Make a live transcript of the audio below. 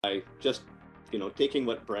just, taking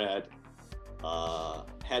what Brad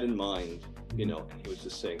had in mind, and he was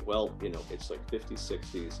just saying, well, it's like 50s,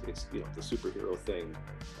 60s, it's, the superhero thing.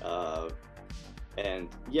 And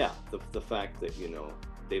yeah, the fact that,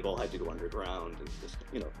 they've all had to go underground and just,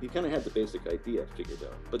 you kind of had the basic idea figured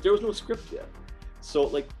out, but there was no script yet. So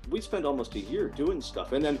like we spent almost a year doing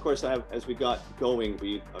stuff. And then of course, as we got going,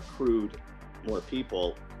 we accrued more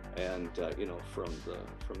people and, from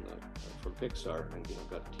Pixar and,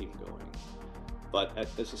 got a team going. But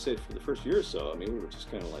as I said, for the first year or so, I mean, we were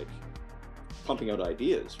just kind of like pumping out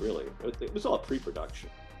ideas, really. It was all pre-production,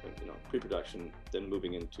 pre-production, then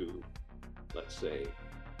moving into, let's say,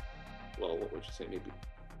 well, what would you say, maybe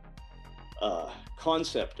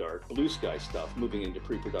concept art, blue sky stuff, moving into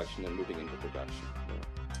pre-production and moving into production.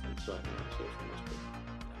 And so, I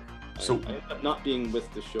ended up not being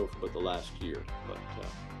with the show for about the last year, but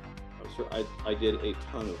I did a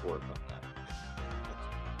ton of work on that.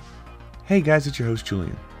 Hey guys, it's your host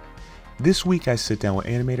Julian. This week I sit down with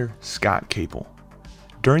animator Scott Caple.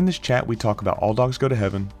 During this chat we talk about All Dogs Go to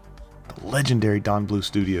Heaven, the legendary Don Bluth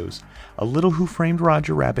Studios, a little Who Framed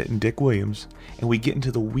Roger Rabbit and Dick Williams, and we get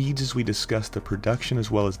into the weeds as we discuss the production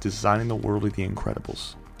as well as designing the world of The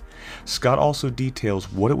Incredibles. Scott also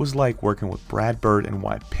details what it was like working with Brad Bird and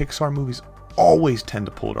why Pixar movies always tend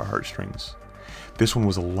to pull at our heartstrings. This one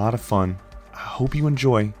was a lot of fun. I hope you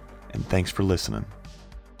enjoy, and thanks for listening.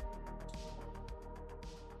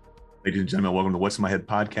 Ladies and gentlemen, welcome to What's in My Head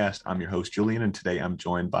podcast. I'm your host, Julian, and today I'm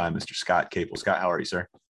joined by Mr. Scott Caple. Scott, how are you, sir?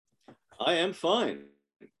 I am fine.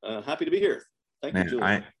 Happy to be here. Thank you,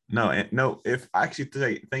 Julian. If I actually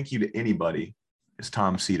say thank you to anybody, it's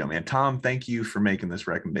Tom Cito, man. Tom, thank you for making this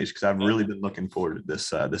recommendation because I've really been looking forward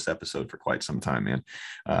to this episode for quite some time, man.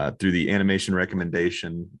 Through the animation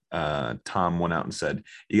recommendation, Tom went out and said,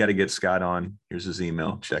 you got to get Scott on. Here's his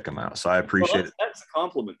email. Check him out. So I appreciate it. That's a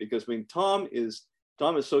compliment because, I mean, Tom is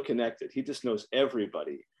so connected. He just knows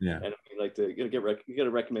everybody. Yeah. And I mean, like you get a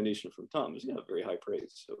recommendation from Tom. It's very high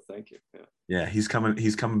praise. So thank you. Yeah. He's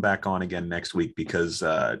coming back on again next week because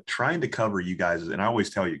trying to cover you guys, and I always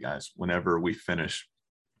tell you guys whenever we finish,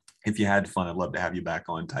 if you had fun, I'd love to have you back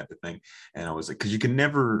on type of thing. And I was like, because you can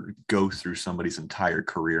never go through somebody's entire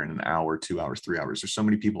career in an hour, 2 hours, 3 hours. There's so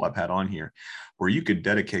many people I've had on here where you could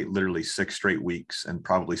dedicate literally 6 straight weeks and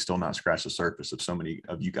probably still not scratch the surface of so many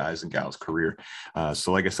of you guys and gals' career.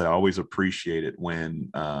 So like I said, I always appreciate it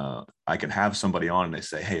when I can have somebody on and they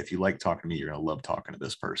say, hey, if you like talking to me, you're going to love talking to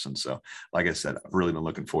this person. So like I said, I've really been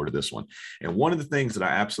looking forward to this one. And one of the things that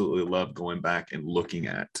I absolutely love going back and looking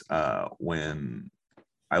at when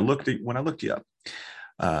I looked you up,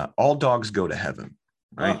 All Dogs Go to Heaven,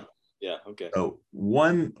 right? Oh, yeah. Okay. So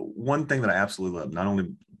one thing that I absolutely love, not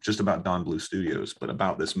only just about Don Bluth Studios, but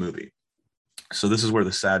about this movie. So this is where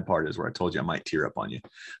the sad part is, where I told you I might tear up on you.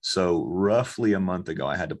 So roughly a month ago,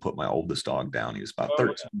 I had to put my oldest dog down. He was about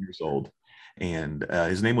 13 years old, and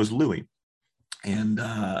his name was Louie. And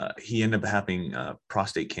he ended up having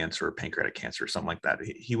prostate cancer or pancreatic cancer or something like that.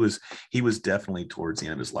 He was definitely towards the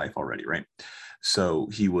end of his life already, right? So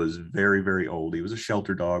he was very, very old. He was a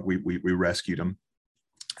shelter dog. We rescued him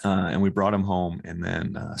and we brought him home. And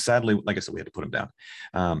then sadly, like I said, we had to put him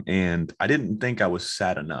down. And I didn't think I was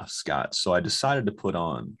sad enough, Scott. So I decided to put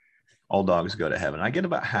on All Dogs Go to Heaven. I get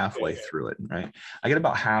about halfway through it, right? I get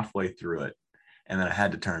about halfway through it. And then I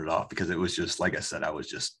had to turn it off because it was just, like I said, I was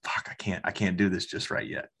just, fuck, I can't do this just right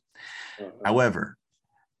yet. However,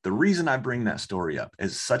 the reason I bring that story up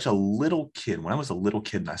is such a little kid, when I was a little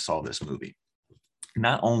kid and I saw this movie,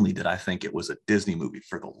 not only did I think it was a Disney movie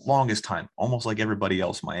for the longest time, almost like everybody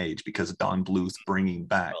else my age, because of Don Bluth bringing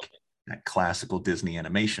back that classical Disney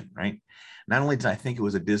animation, right? Not only did I think it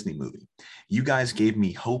was a Disney movie, you guys gave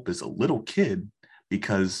me hope as a little kid,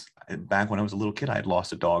 because back when I was a little kid, I had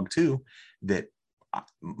lost a dog too, that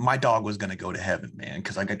my dog was going to go to heaven, man,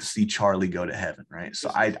 because I got to see Charlie go to heaven, right? So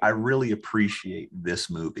I really appreciate this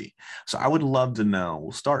movie. So I would love to know,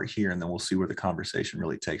 we'll start here and then we'll see where the conversation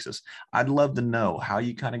really takes us. I'd love to know how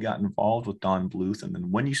you kind of got involved with Don Bluth, and then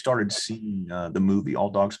when you started seeing the movie All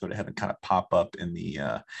Dogs Go to Heaven kind of pop up in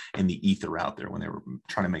the ether out there when they were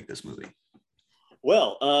trying to make this movie.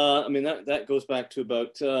 Well, I mean, that goes back to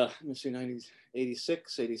about, let me see,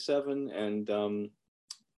 86, 87. And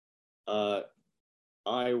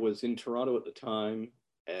I was in Toronto at the time,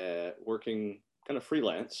 working kind of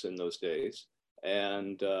freelance in those days,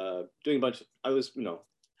 and doing a bunch of,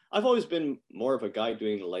 I've always been more of a guy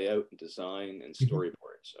doing layout and design and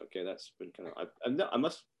storyboards. Okay, that's been kind of, I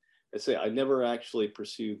must say, I never actually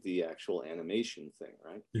pursued the actual animation thing,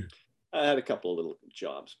 right? Yeah. I had a couple of little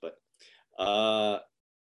jobs, but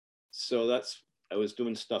so that's I was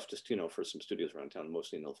doing stuff just, for some studios around town,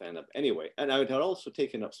 mostly in Ilfana. Anyway, and I had also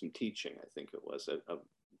taken up some teaching, I think it was,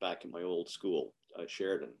 back in my old school,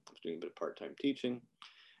 Sheridan. I was doing a bit of part-time teaching.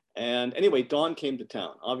 And anyway, Don came to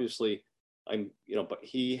town. Obviously, but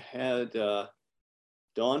he had,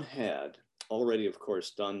 Don had already, of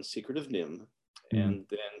course, done Secret of Nim, and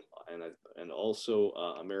then, and also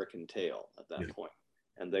American Tail at that point.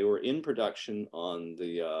 And they were in production on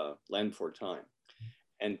the Land Before Time.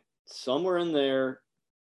 And somewhere in there,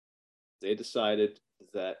 they decided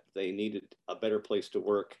that they needed a better place to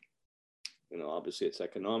work. Obviously it's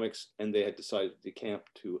economics, and they had decided to decamp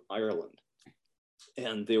to Ireland.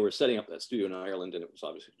 And they were setting up that studio in Ireland, and it was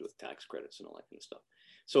obviously to do with tax credits and all that kind of stuff.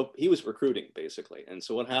 So he was recruiting, basically. And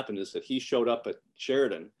so what happened is that he showed up at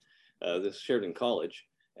Sheridan, this Sheridan College,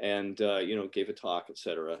 and, gave a talk, et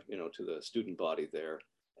cetera, to the student body there.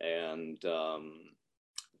 And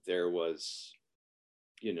there was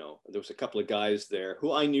a couple of guys there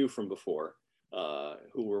who I knew from before,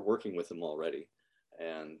 who were working with him already.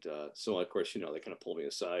 And so, of course, they kind of pull me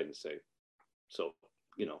aside and say, so,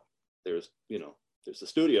 there's the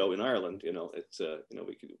studio in Ireland, it's,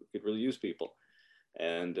 we could really use people.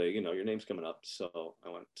 And, your name's coming up. So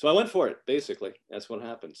I went for it, basically. That's what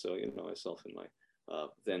happened. So, myself and my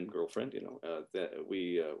then girlfriend, that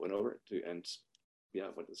we went over to, and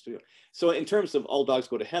went to the studio. So in terms of All Dogs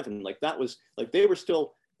Go to Heaven, like that was like, they were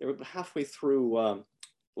halfway through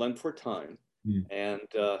Land Before Time. And,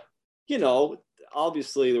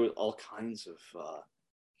 obviously there was all kinds of,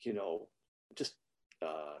 just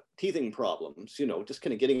teething problems, just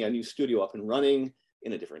kind of getting a new studio up and running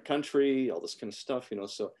in a different country, all this kind of stuff,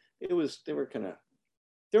 so they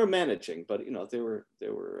were managing, but, they were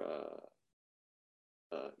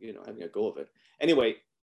having a go of it. Anyway,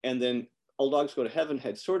 and then All Dogs Go to Heaven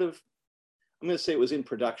had sort of, I'm going to say it was in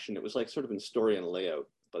production. It was like sort of in story and layout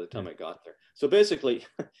by the time I got there. So basically,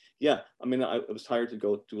 I was hired to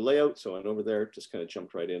go do layout. So I went over there, just kind of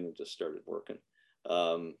jumped right in and just started working.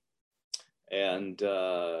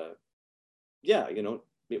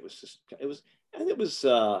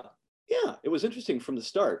 It was interesting from the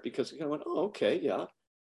start, because I went, oh, okay, yeah,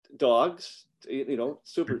 dogs,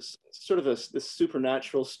 super, sort of this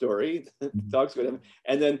supernatural story. Dogs go to heaven.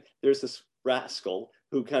 And then there's this rascal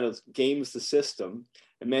who kind of games the system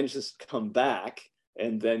and manages to come back,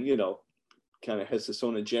 and then, kind of has his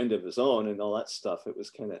own agenda of his own and all that stuff. It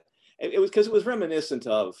was because it was reminiscent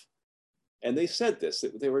of, and they said this,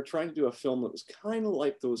 that they were trying to do a film that was kind of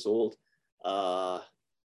like those old,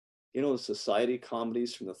 society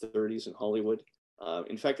comedies from the 30s in Hollywood.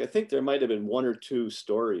 In fact, I think there might have been one or two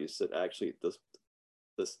stories that actually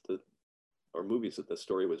or movies that the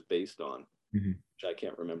story was based on, which I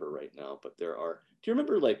can't remember right now, but there are. Do you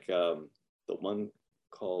remember like the one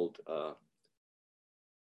called,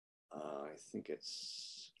 I think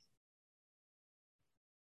it's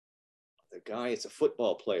the guy, it's a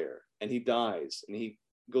football player, and he dies and he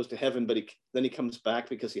goes to heaven, but then he comes back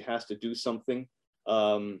because he has to do something.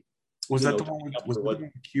 Was that the one with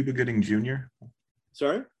Cuba Gooding Jr.?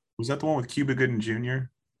 Sorry? Was that the one with Cuba Gooding Jr.?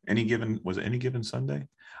 Any Given Sunday?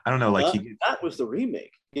 I don't know. That was the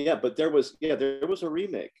remake. Yeah, but there was a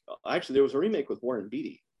remake. Actually, there was a remake with Warren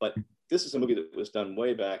Beatty, but this is a movie that was done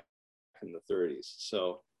way back in the 30s.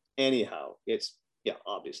 So anyhow,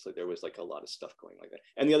 obviously there was like a lot of stuff going like that.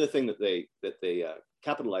 And the other thing that they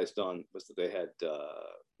capitalized on was that they had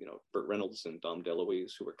Burt Reynolds and Dom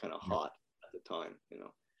DeLuise, who were kind of hot at the time,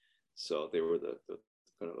 so they were the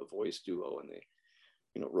kind of a voice duo, and they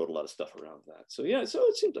wrote a lot of stuff around that. So so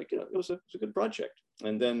it seemed like it was a good project.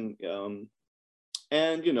 And then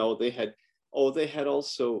they had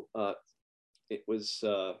also it was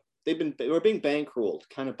they were being bankrolled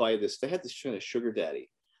kind of by this. They had this kind of sugar daddy.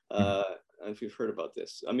 I don't know if you've heard about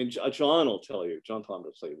this. I mean, John will tell you. John Palmer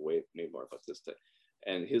will tell you way more about this.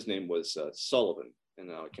 And his name was Sullivan, and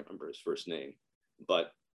now I can't remember his first name,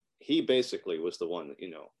 but he basically was the one that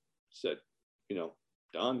said,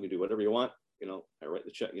 Don, you do whatever you want. I write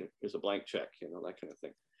the check. Here's a blank check. That kind of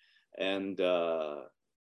thing. And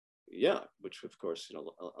which of course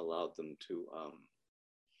allowed them to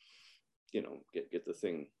get the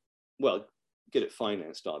thing, get it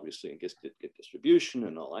financed, obviously, and get distribution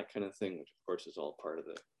and all that kind of thing, which of course is all part of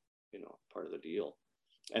the deal.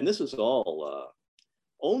 And this is all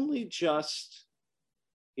only just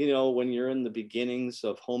when you're in the beginnings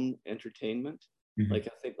of home entertainment. Like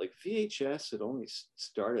I think like VHS had only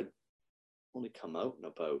come out in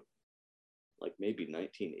about like maybe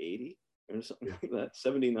 1980 or something like that,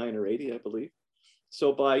 79 or 80, I believe.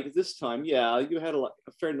 So by this time, you had a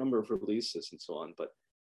fair number of releases and so on, but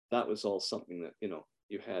that was all something that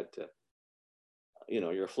you had to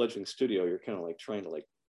you're a fledgling studio, you're kind of like trying to like,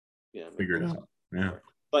 yeah, Figure it out. Yeah.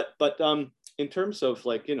 But in terms of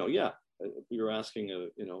like, yeah, you were asking,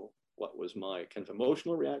 what was my kind of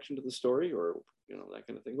emotional reaction to the story, or that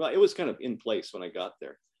kind of thing. Well, it was kind of in place when I got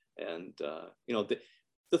there, and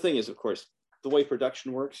the thing is, of course, the way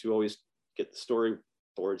production works, you always get the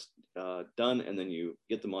storyboards done, and then you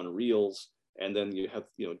get them on reels, and then you have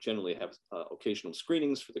generally have occasional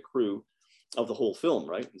screenings for the crew of the whole film,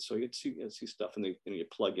 right? And so you'd see stuff, and you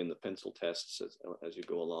plug in the pencil tests as you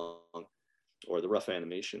go along, or the rough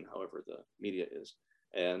animation, however the media is.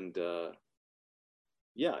 And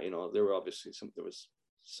yeah, there was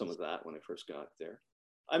some of that when I first got there.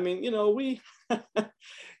 I mean,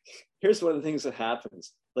 here's one of the things that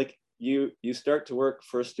happens. Like you start to work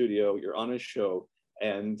for a studio, you're on a show,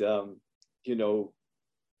 and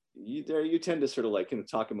you tend to sort of like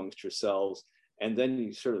talk amongst yourselves, and then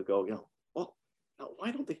you sort of go, well,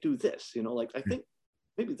 why don't they do this? Like I think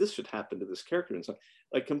maybe this should happen to this character, and so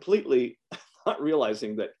like completely not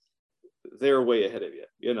realizing that they're way ahead of you.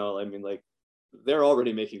 I mean, like they're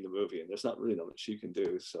already making the movie, and there's not really much you can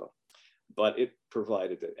do. So, but it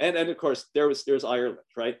provided it, and of course there's Ireland,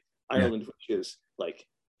 right? Ireland, which is like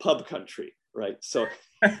pub country, right? So,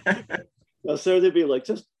 so there'd be like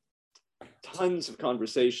just tons of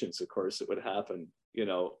conversations, of course, that would happen,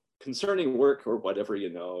 concerning work or whatever,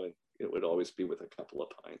 and it would always be with a couple of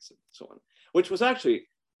pints and so on, which was actually,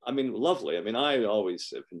 I mean, lovely. I mean, I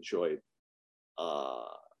always have enjoyed,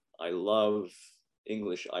 I love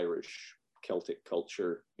English, Irish, Celtic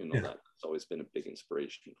culture, that's always been a big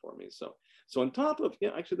inspiration for me. So on top of,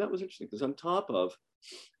 actually that was interesting, because on top of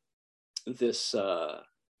this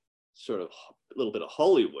sort of a little bit of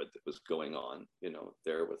Hollywood that was going on,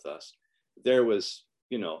 there with us, there was,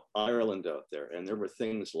 Ireland out there, and there were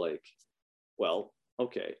things like, well,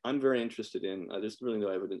 okay, I'm very interested in, there's really no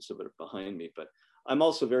evidence of it behind me, but I'm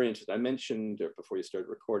also very interested, I mentioned before you started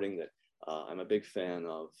recording that I'm a big fan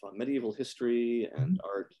of medieval history and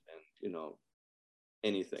art and,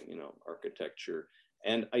 anything, architecture.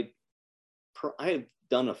 And I have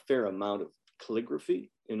done a fair amount of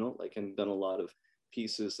calligraphy, like, and done a lot of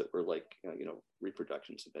pieces that were like,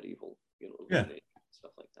 reproductions of medieval,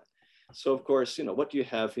 stuff like that. So of course, what do you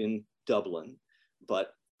have in Dublin,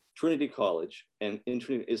 but Trinity College, and in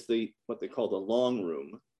Trinity is what they call the long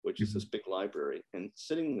room, which is this big library, and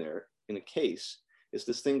sitting there in a case is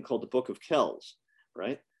this thing called the Book of Kells,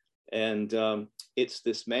 right? And it's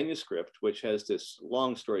this manuscript which has this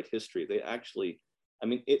long storied history. They actually, I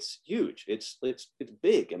mean, it's huge. It's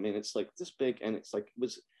big. I mean, it's like this big, and it's like, it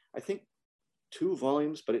was, I think, 2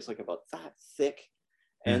 volumes, but it's like about that thick.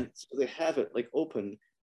 And so they have it like open,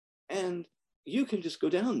 and you can just go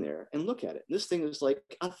down there and look at it. And this thing is like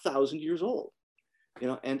 1,000 years old,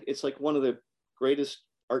 and it's like one of the greatest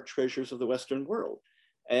art treasures of the Western world.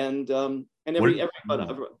 And I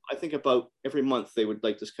think about every month they would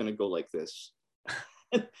like just kind of go like this.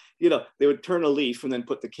 They would turn a leaf and then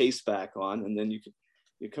put the case back on, and then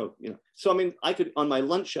So I mean, I could on my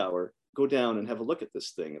lunch hour go down and have a look at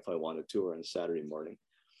this thing if I wanted to, or on Saturday morning.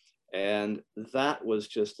 And that was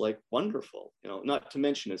just like wonderful, not to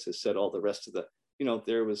mention, as I said, all the rest of the,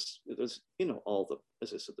 there was all the,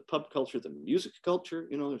 as I said, the pub culture, the music culture,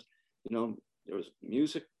 there was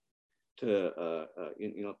music to,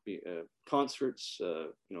 concerts,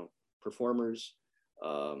 performers.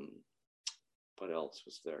 What else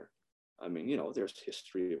was there? I mean, there's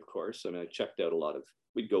history, of course. I mean, I checked out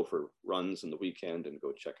we'd go for runs on the weekend and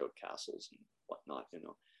go check out castles and whatnot,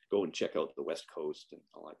 go and check out the West Coast and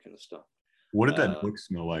all that kind of stuff. What did that book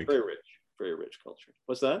smell like? Very rich culture.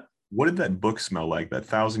 What's that? What did that book smell like? That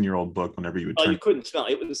 1,000-year-old book, whenever you would turn. Oh, you couldn't smell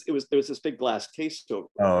it. There was this big glass case over.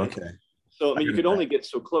 Oh, okay. So I mean, you could only get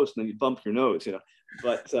so close, and then you bump your nose,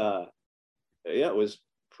 But yeah, it was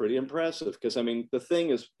pretty impressive, because I mean, the thing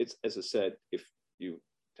is, it's, as I said, if you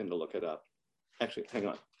tend to look it up. Actually, hang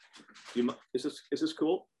on. Is this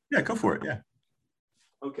cool? Yeah, go for it. Yeah.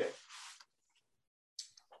 Okay.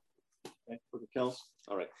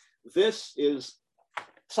 All right. This is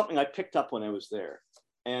something I picked up when I was there,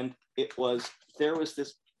 and there was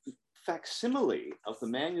this facsimile of the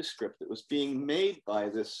manuscript that was being made by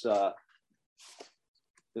this.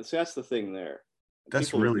 That's the thing there.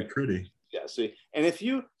 That's really pretty. Yeah. See, and if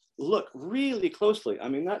you look really closely, I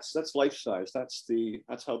mean, that's life size. That's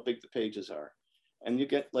how big the pages are, and you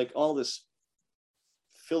get like all this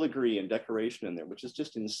filigree and decoration in there, which is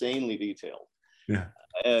just insanely detailed. Yeah.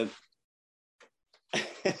 And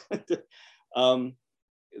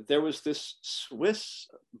there was this Swiss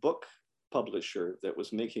book publisher that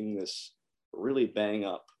was making this really bang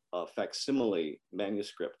up facsimile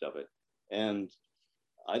manuscript of it, and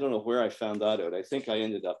I don't know where I found that out. I think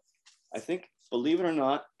believe it or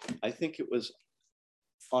not, I think it was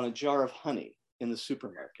on a jar of honey in the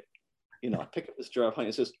supermarket. I pick up this jar of honey.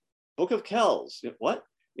 It says Book of Kells. What?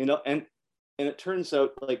 And it turns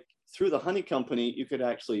out, like, through the honey company, you could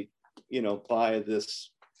actually, buy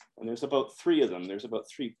this. And there's about 3 of them. There's about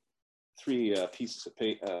three pieces of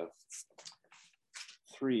paper.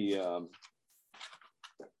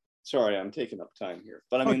 Sorry, I'm taking up time here,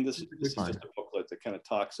 but I mean, this is just a booklet that kind of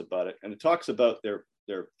talks about it, and it talks about their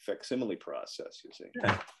facsimile process. You see.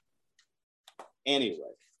 Yeah.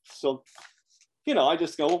 Anyway, so I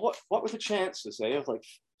just go, well, what were the chances, of like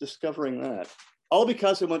discovering that? All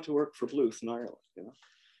because I went to work for Bluth in Ireland,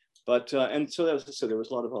 But and so as I said, there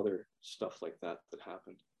was a lot of other stuff like that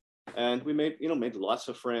happened, and we made lots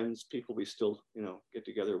of friends, people we still get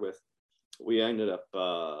together with. We ended up.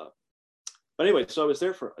 But anyway, so I was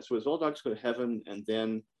there so it was All Dogs Go to Heaven, and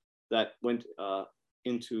then that went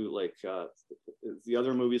into like the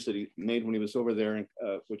other movies that he made when he was over there,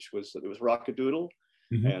 which was there was Rockadoodle,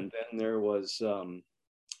 and then there was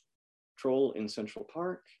Troll in Central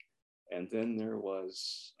Park, and then there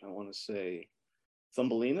was, I want to say,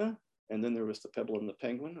 Thumbelina, and then there was The Pebble and the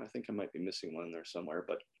Penguin. I think I might be missing one there somewhere,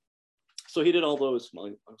 but so he did all those while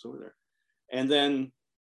I was over there, and then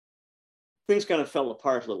things kind of fell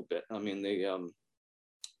apart a little bit. I mean,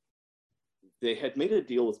 they had made a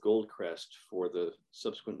deal with Goldcrest for the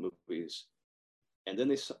subsequent movies, and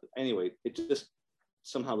then it just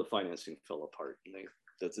somehow the financing fell apart, and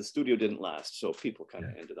the studio didn't last. So people kind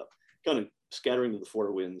of ended up kind of scattering to the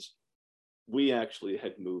 4 winds. We actually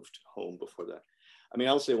had moved home before that. I mean,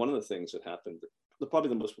 I'll say one of the things that happened, probably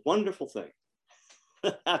the most wonderful thing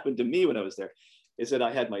that happened to me when I was there, is that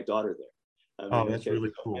I had my daughter there. I mean, that's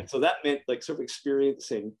really cool. And so that meant like sort of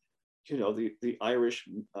experiencing, the Irish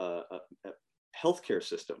healthcare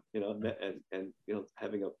system, and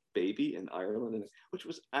having a baby in Ireland, which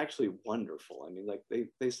was actually wonderful. I mean, like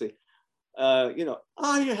they say,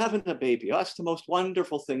 you're having a baby. Oh, that's the most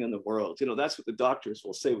wonderful thing in the world. That's what the doctors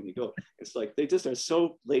will say when you go. It's like they just are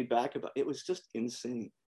so laid back about it. It was just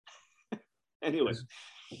insane. Anyway,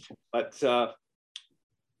 but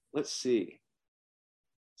let's see.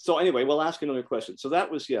 So anyway, we'll ask another question. So that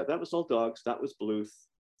was All Dogs. That was Bluth.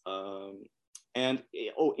 And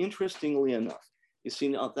interestingly enough, you see,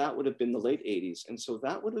 now that would have been the late 80s. And so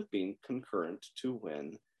that would have been concurrent to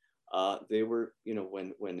when they were,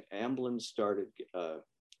 when Amblin started,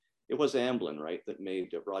 it was Amblin, right, that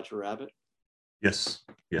made Roger Rabbit? Yes.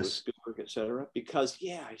 With Spielberg, etc. Because,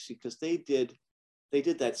 I see, because they did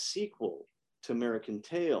that sequel to American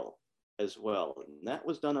Tail as well, and that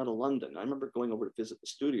was done out of London. I remember going over to visit the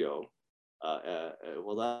studio.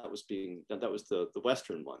 Well, that was the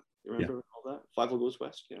Western one. You remember all that? Five Goes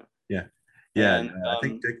West. Yeah. And, I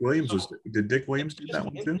think Dick Williams did Dick Williams do that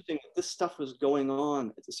one too? Interesting that this stuff was going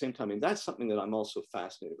on at the same time. I mean, that's something that I'm also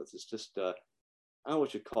fascinated with. It's just I don't know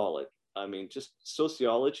what you call it. I mean, just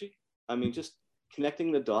sociology. I mean, just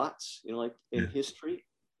connecting the dots. Like in history.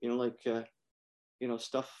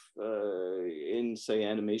 Stuff in, say,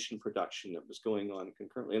 animation production that was going on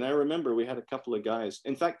concurrently. And I remember we had a couple of guys.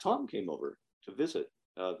 In fact, Tom came over to visit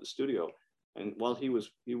the studio, and while he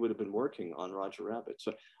would have been working on Roger Rabbit.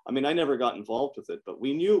 So, I mean, I never got involved with it, but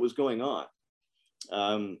we knew it was going on.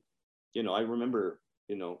 I remember,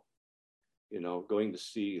 going to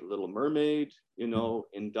see Little Mermaid,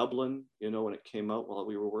 in Dublin, when it came out while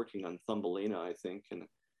we were working on Thumbelina, I think, and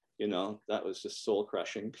that was just soul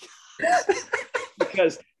crushing.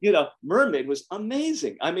 Because Mermaid was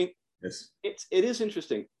amazing. I mean, yes, it is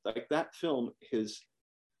interesting. Like that film is,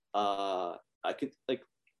 I could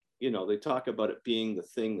they talk about it being the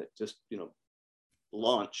thing that just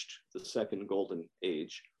launched the second golden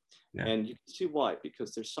age, and you can see why.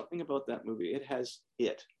 Because there's something about that movie. There's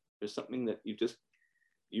something that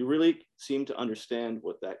you really seem to understand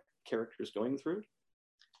what that character is going through,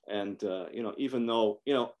 and even though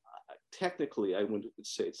technically I wouldn't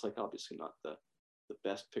say it's like obviously not the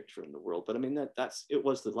best picture in the world, but I mean it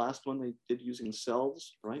was the last one they did using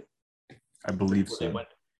cells, right? I believe so.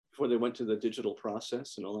 Before they went to the digital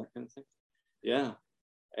process and all that kind of thing. Yeah,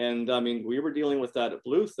 and I mean we were dealing with that at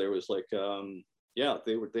Bluth. There was like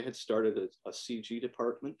they had started a CG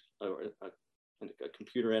department or a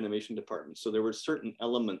computer animation department. So there were certain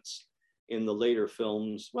elements in the later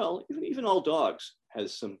films. Well, even All Dogs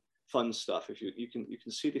has some fun stuff. If you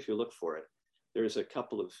can see it if you look for it. There's a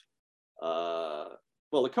couple of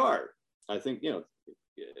the car. I think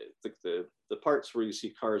the parts where you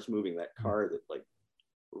see cars moving. That car that like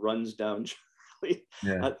runs down Charlie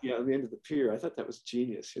at the end of the pier. I thought that was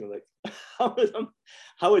genius. Like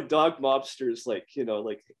how would dog mobsters like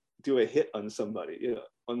do a hit on somebody, you know,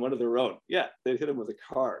 on one of their own. Yeah, they'd hit him with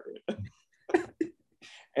a car.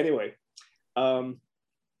 Anyway, that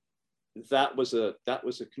was a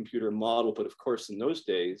computer model, but of course in those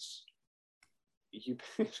days, you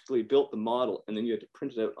basically built the model and then you had to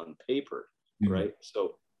print it out on paper, right?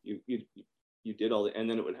 So you did all the, and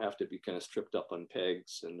then it would have to be kind of stripped up on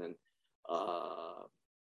pegs, and then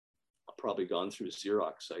probably gone through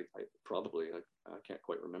Xerox. I can't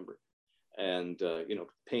quite remember, and you know,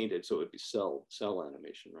 painted so it would be cell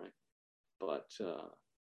animation, right? But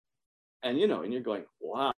and you know, and you're going,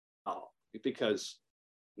 wow, because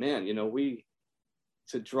man, you know,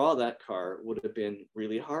 to draw that car would have been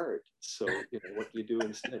really hard. So you know, what do you do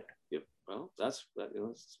instead? Well, that's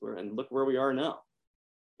where, and look where we are now.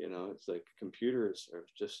 You know, it's like computers are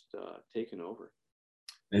just taken over.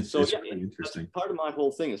 It's really interesting. Part of my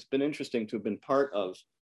whole thing. It's been interesting to have been part of,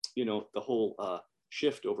 you know, the whole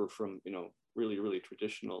shift over from, you know, really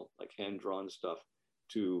traditional like hand-drawn stuff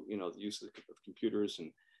to, you know, the use of computers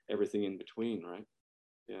and everything in between, right?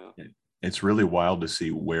 Yeah. It's really wild to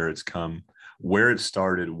see where it's come, where it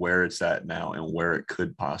started, where it's at now, and where it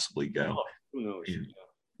could possibly go. Oh, who knows?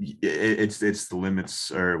 It's the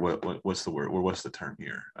limits, or what's the word, or what's the term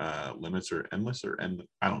here? Limits or endless, or end?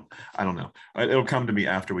 I don't know. It'll come to me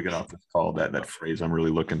after we get off this call. That phrase I'm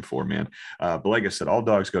really looking for, man. But like I said, All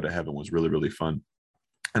Dogs Go to Heaven was really fun,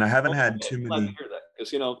 and I haven't had too many. Glad to hear that,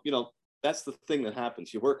 because you know that's the thing that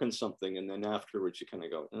happens. You work on something, and then afterwards you kind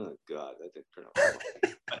of go, oh God, that didn't turn out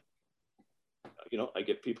well. You know, I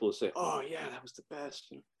get people who say, oh yeah, that was the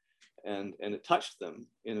best, and it touched them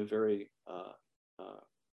in a very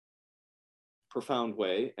profound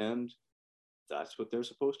way, and that's what they're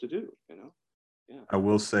supposed to do, you know. Yeah. I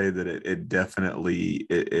will say that it definitely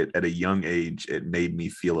at a young age it made me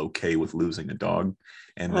feel okay with losing a dog,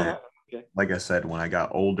 and then like I said, when I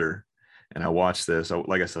got older and I watched this,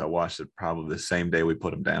 like I said, I watched it probably the same day we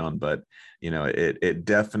put him down, but you know, it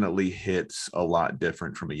definitely hits a lot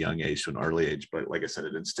different from a young age to an early age. But like I said,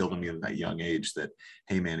 it instilled in me in that young age that,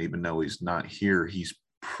 hey man, even though he's not here, he's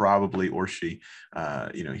probably, or she,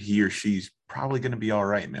 you know, he or she's probably going to be all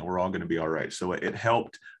right, man. We're all going to be all right. So it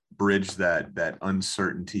helped bridge that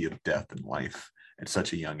uncertainty of death in life at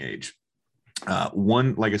such a young age.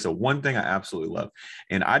 Like I said, one thing I absolutely love,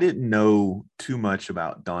 and I didn't know too much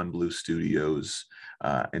about Don Bluth Studios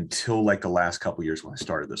until like the last couple of years when I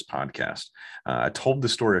started this podcast. I told the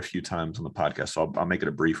story a few times on the podcast, so I'll make it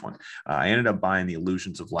a brief one. I ended up buying The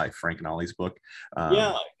Illusions of Life, Frank and Ollie's book.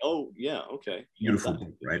 Yeah. Oh, yeah. Okay. Beautiful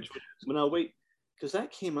book, right? Now wait, because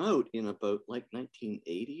that came out in about like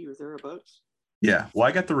 1980 or thereabouts. Yeah, well,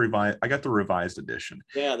 I got the revised edition.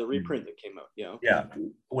 Yeah, the reprint that came out. Yeah. Yeah.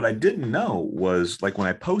 What I didn't know was, like, when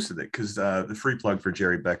I posted it, because the free plug for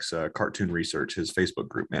Jerry Beck's Cartoon Research, his Facebook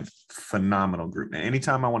group, man, phenomenal group, man.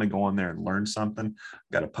 Anytime I want to go on there and learn something,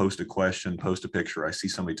 got to post a question, post a picture. I see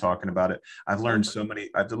somebody talking about it. I've learned so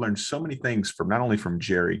many things from not only from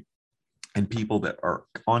Jerry and people that are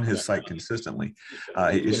on his site consistently.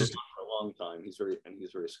 It's just for a long time. He's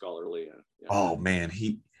very scholarly. Yeah. Oh man,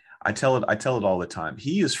 I tell it all the time.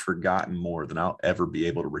 He has forgotten more than I'll ever be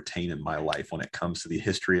able to retain in my life when it comes to the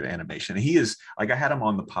history of animation. And he is, like, I had him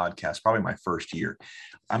on the podcast probably my first year.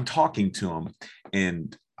 I'm talking to him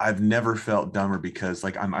and I've never felt dumber, because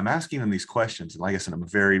like I'm asking him these questions. And like I said, I'm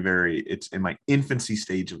it's in my infancy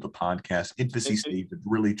stage of the podcast, stage of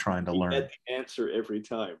really trying to learn. Get the answer every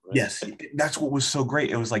time, right? Yes, that's what was so great.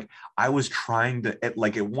 It was like I was trying to, at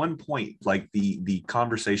one point, like the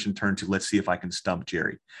conversation turned to, let's see if I can stump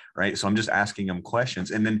Jerry, right? So I'm just asking him questions,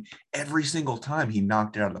 and then every single time he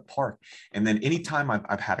knocked it out of the park. And then anytime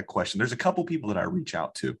I've had a question, there's a couple people that I reach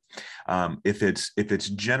out to. If it's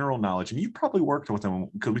general knowledge, and you probably worked with them,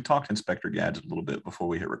 because we talked Inspector Gadget a little bit before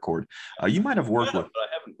we hit record. You might have worked with. But I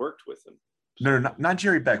haven't worked with him. No, not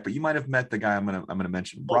Jerry Beck, but you might have met the guy I'm gonna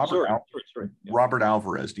mention. Sorry. Robert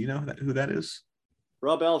Alvarez. Do you know who that is?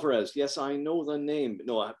 Rob Alvarez. Yes, I know the name.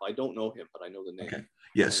 No, I don't know him, but I know the name. Okay.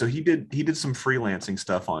 Yeah, so he did some freelancing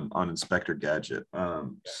stuff on Inspector Gadget.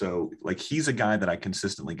 So like he's a guy that I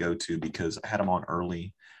consistently go to, because I had him on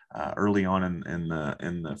early on in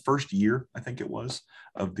the first year, I think it was,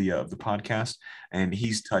 of the podcast, and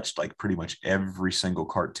he's touched like pretty much every single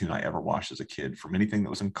cartoon I ever watched as a kid, from anything that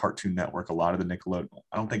was in Cartoon Network, a lot of the Nickelodeon.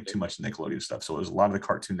 I don't think too much Nickelodeon stuff, so it was a lot of the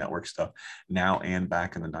Cartoon Network stuff now and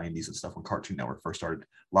back in the 90s and stuff when Cartoon Network first started.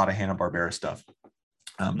 A lot of Hanna-Barbera stuff.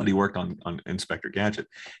 But he worked on Inspector Gadget.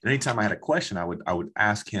 And anytime I had a question, I would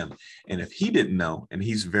ask him. And if he didn't know, and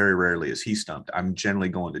he's very rarely is he stumped, I'm generally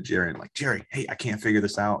going to Jerry and like, Jerry, hey, I can't figure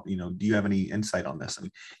this out. You know, do you have any insight on this?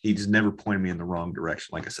 And he just never pointed me in the wrong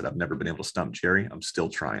direction. Like I said, I've never been able to stump Jerry. I'm still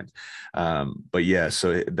trying. But yeah,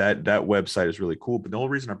 so that website is really cool. But the only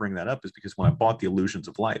reason I bring that up is because when I bought the Illusions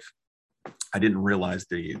of Life, I didn't realize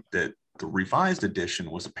that the revised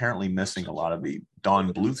edition was apparently missing a lot of the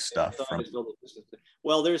Don Bluth stuff from.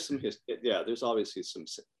 Well, there's some there's obviously some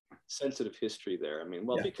sensitive history there. I mean,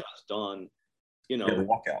 well, because Don, you know, the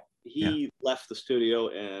walkout. He left the studio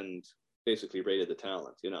and basically raided the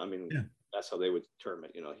talent. You know, I mean, that's how they would term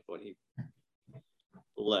it. You know, when he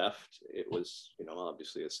left, it was, you know,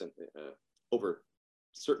 obviously over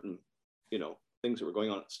certain, you know, things that were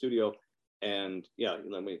going on at the studio. And yeah, you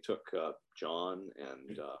know, when he took John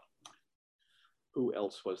and who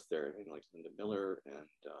else was there? I mean, like Linda Miller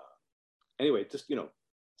and anyway, just, you know,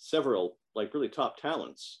 several like really top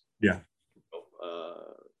talents. Yeah.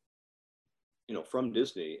 You know, from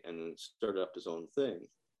Disney, and started up his own thing.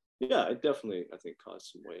 Yeah, it definitely, I think, caused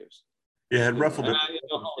some waves. Yeah, it ruffled it. You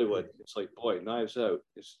know, Hollywood, it's like, boy, Knives Out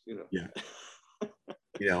is, you know. Yeah.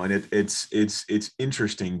 You know, and it's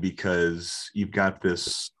interesting because you've got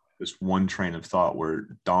this one train of thought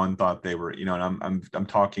where Don thought they were, you know, and I'm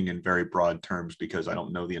talking in very broad terms because I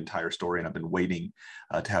don't know the entire story, and I've been waiting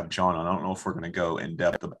to have John on. I don't know if we're going to go in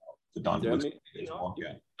depth about the Don Bluth. I mean, you know,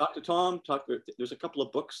 talk to Tom. There's a couple of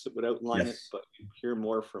books that would outline it, but you hear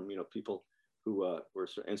more from, you know, people who were,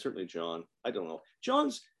 and certainly John. I don't know.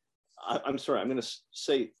 John's. I'm sorry. I'm going to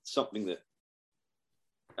say something that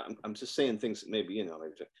I'm just saying things that maybe, you know. I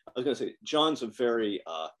was going to say John's a very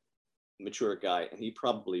mature guy, and he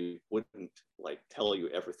probably wouldn't like tell you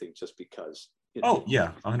everything just because. You know,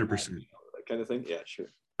 100%. That kind of thing. Yeah, sure.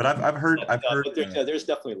 But I've heard. But there's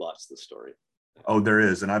definitely lots to the story. Oh, there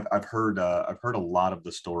is, and I've heard a lot of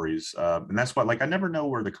the stories, and that's why, like, I never know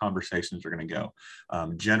where the conversations are going to go.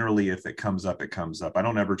 Generally, if it comes up, it comes up. I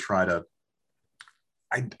don't ever try to.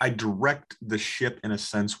 I direct the ship in a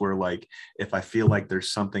sense where, like, if I feel like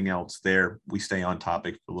there's something else there, we stay on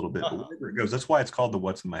topic for a little bit. But wherever it goes, that's why it's called the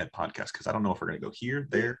What's in My Head podcast, because I don't know if we're going to go here,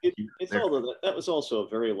 there. It's there. all that was also a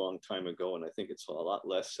very long time ago, and I think it's a lot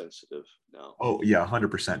less sensitive now. Oh yeah,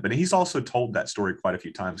 100%. But he's also told that story quite a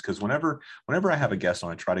few times, because whenever I have a guest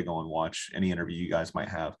on, I try to go and watch any interview you guys might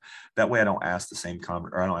have. That way, I don't ask the same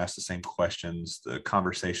I don't ask the same questions. The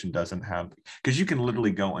conversation doesn't have, because you can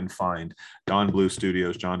literally go and find Don Bluth Studios.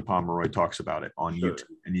 John Pomeroy talks about it on YouTube,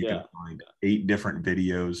 and you can find 8 different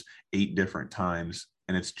videos, 8 different times,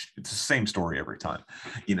 and it's the same story every time,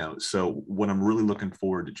 you know. So what I'm really looking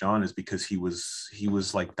forward to John is because he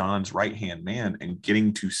was like Don's right hand man, and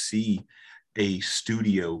getting to see a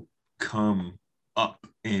studio come up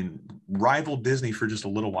and rival Disney for just a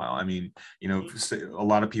little while. I mean, you know, a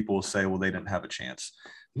lot of people will say, well, they didn't have a chance.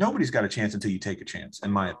 Nobody's got a chance until you take a chance, in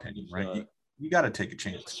my opinion, right? You got to take a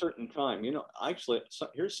chance. At a certain time, you know. Actually,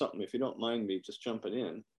 here's something, if you don't mind me just jumping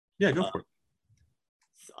in. Yeah, go for it.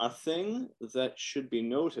 A thing that should be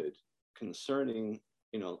noted concerning,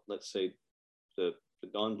 you know, let's say the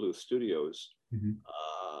Don Bluth Studios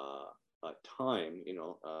time, you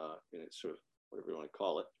know, in its sort of, whatever you want to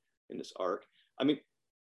call it, in this arc. I mean,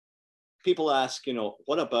 people ask, you know,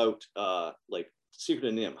 what about like Secret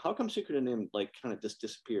of Nim? How come Secret of Nim like kind of just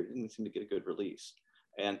disappeared? It didn't seem to get a good release.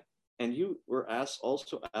 And you were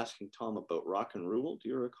also asking Tom about Rock and Rule, do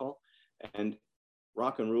you recall? And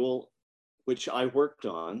Rock and Rule, which I worked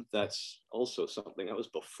on, that's also something that was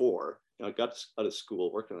before. You know, I got out of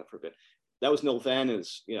school, worked on it for a bit. That was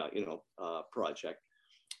Nilvana's, project.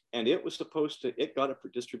 And it was it got a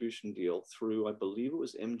distribution deal through, I believe it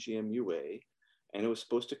was MGM UA, and it was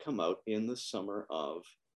supposed to come out in the summer of,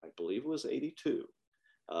 I believe it was 82.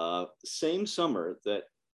 Same summer that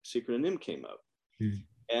Secret of Nim came out. Mm-hmm.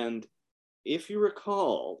 And if you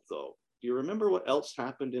recall, though, do you remember what else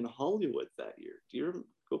happened in Hollywood that year? Do you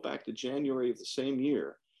go back to January of the same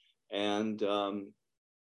year? And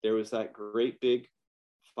there was that great big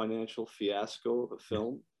financial fiasco of a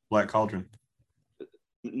film. Black Cauldron.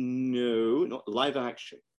 No, live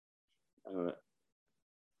action.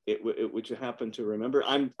 Would you happen to remember?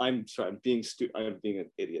 I'm sorry. I'm being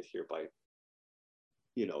an idiot here by,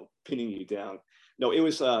 you know, pinning you down. No, it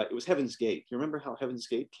was Heaven's Gate. You remember how Heaven's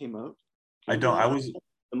Gate came out? I don't. I was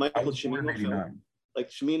the Michael Cimino film.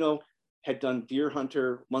 Like Cimino had done Deer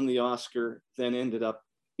Hunter, won the Oscar, then ended up,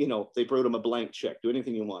 you know, they wrote him a blank check, do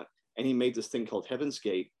anything you want, and he made this thing called Heaven's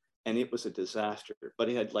Gate, and it was a disaster. But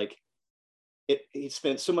he had he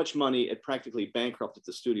spent so much money it practically bankrupted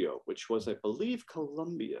the studio, which was, I believe,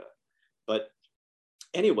 Columbia. But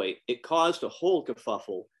Anyway, it caused a whole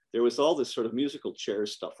kerfuffle. There was all this sort of musical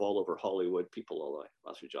chairs stuff all over Hollywood. People all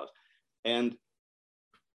lost their jobs. And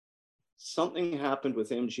something happened with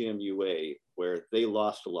MGMUA where they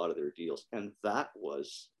lost a lot of their deals. And that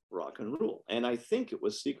was rock and roll. And I think it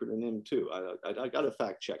was Secret and Him too. I got to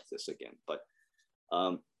fact check this again. But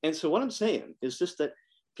and so what I'm saying is just that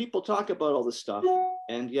people talk about all this stuff,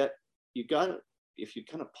 and yet you got to, if you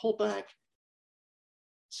kind of pull back,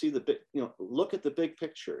 see the big, look at the big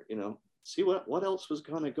picture, see what else was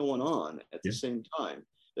kind of going on at the same time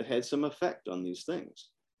that had some effect on these things.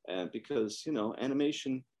 And because,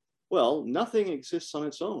 animation, well, nothing exists on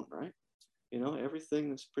its own, right? Everything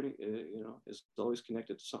that's pretty, is always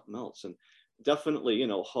connected to something else. And definitely,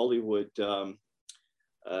 Hollywood,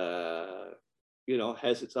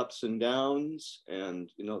 has its ups and downs, and,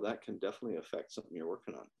 that can definitely affect something you're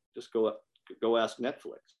working on. Just go ask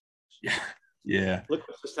Netflix. Yeah. Look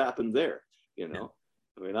what just happened there, I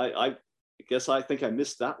mean, I guess I think I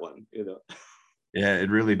missed that one, Yeah, it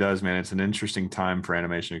really does, man. It's an interesting time for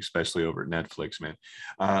animation, especially over at Netflix, man.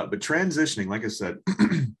 But transitioning, like I said,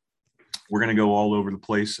 we're going to go all over the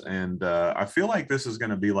place. And I feel like this is going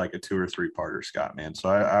to be like a 2 or 3 parter, Scott, man. So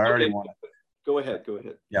I already want to. Go ahead.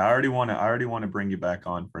 Yeah, I already want to bring you back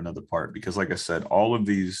on for another part, because like I said, all of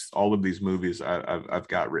these movies I've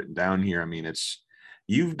got written down here. I mean,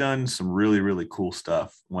 you've done some really, really cool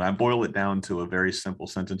stuff. When I boil it down to a very simple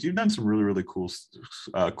sentence, you've done some really, really cool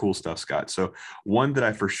stuff, Scott. So one that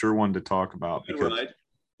I for sure wanted to talk about, because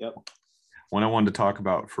one I wanted to talk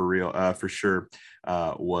about for real, for sure,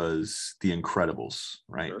 was The Incredibles,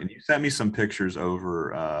 right? Sure. And you sent me some pictures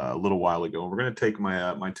over a little while ago. We're going to take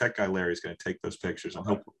my tech guy Larry's going to take those pictures, and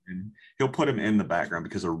he'll put them in the background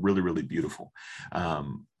because they're really, really beautiful.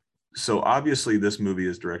 So obviously, this movie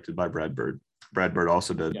is directed by Brad Bird. Brad Bird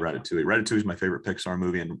also did Ratatouille. Ratatouille is my favorite Pixar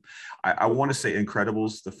movie, and I want to say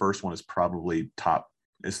Incredibles, the first one, is probably top.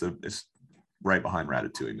 It's right behind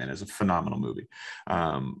Ratatouille, man. It's a phenomenal movie.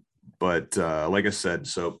 But like I said,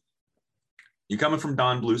 so you're coming from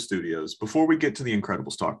Don Bluth Studios. Before we get to the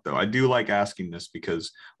Incredibles talk, though, I do like asking this,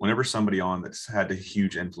 because whenever somebody on that's had a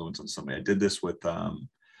huge influence on somebody, I did this with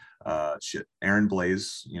Aaron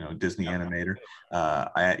Blaze, Disney animator.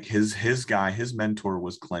 His mentor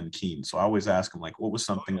was Glenn Keane. So I always ask him, like, what was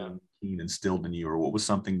something Glenn Keane instilled in you, or what was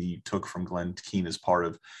something that you took from Glenn Keane as part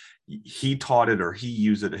of, he taught it or he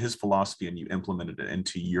used it, his philosophy, and you implemented it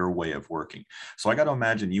into your way of working. So I got to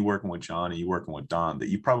imagine you working with John and you working with Don, that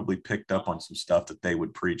you probably picked up on some stuff that they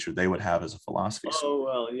would preach or they would have as a philosophy. Oh,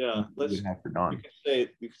 well, yeah. You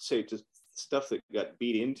could say just stuff that got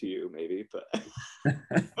beat into you, maybe, but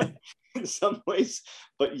in some ways.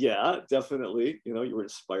 But yeah, definitely, you were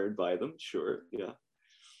inspired by them. Sure, yeah.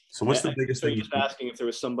 So what's the biggest thing? You're just asking if there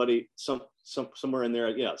was somebody, somewhere in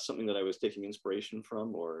there, something that I was taking inspiration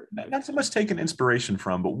from, or not so much taking inspiration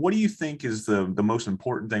from, but what do you think is the most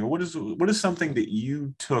important thing? Or what is something that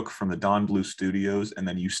you took from the Don Bluth Studios and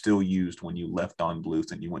then you still used when you left Don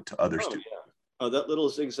Bluth and you went to other studios? Yeah. Oh, that little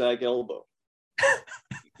zigzag elbow.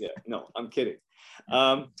 Yeah, no, I'm kidding.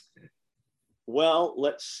 Well,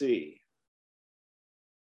 let's see.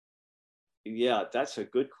 Yeah, that's a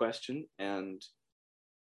good question, and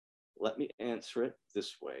let me answer it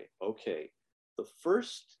this way. Okay, the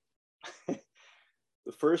first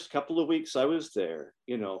couple of weeks I was there,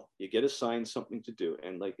 you get assigned something to do,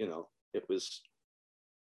 and it was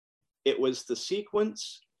the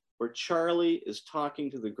sequence where Charlie is talking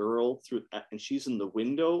to the girl and she's in the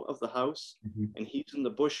window of the house, and he's in the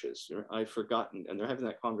bushes. I've forgotten, and they're having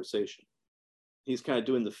that conversation. He's kind of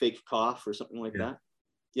doing the fake cough or something like that.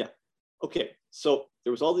 Yeah. Okay. So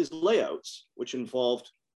there was all these layouts which involved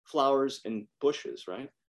flowers and bushes, right?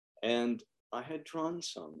 And I had drawn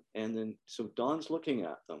some, and then so Don's looking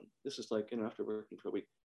at them. This is like, after working for a week,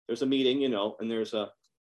 there's a meeting, and there's a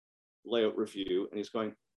layout review, and he's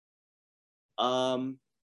going,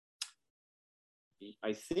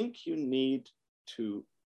 I think you need to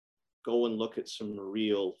go and look at some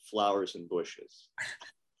real flowers and bushes.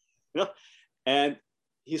 And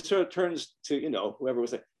he sort of turns to, whoever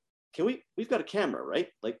was like, we've got a camera, right?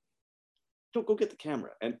 Like, don't go get the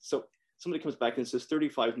camera. And so somebody comes back and says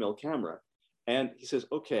 35 mil camera. And he says,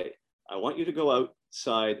 okay, I want you to go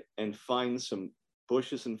outside and find some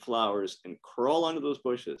bushes and flowers and crawl onto those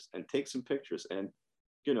bushes and take some pictures and,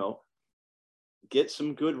 get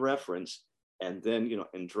some good reference, and then,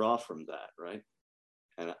 and draw from that, right?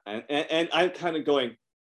 And I'm kind of going,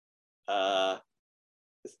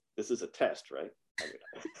 this is a test, right? I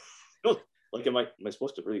mean, like, am I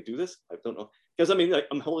supposed to really do this? I don't know. Because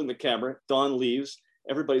I'm holding the camera, Don leaves,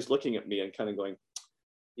 everybody's looking at me and kind of going,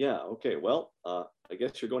 yeah, okay, well, I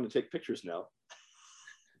guess you're going to take pictures now.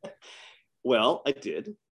 Well, I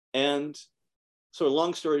did. And so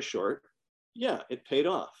long story short, yeah, it paid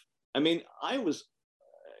off. I mean, I was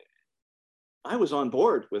on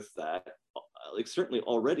board with that, like certainly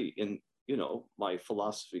already in, my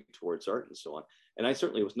philosophy towards art and so on. And I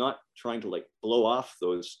certainly was not trying to like blow off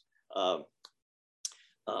um,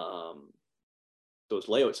 those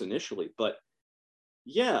layouts initially, but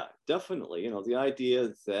yeah, definitely, the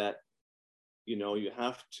idea that, you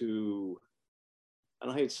have to, I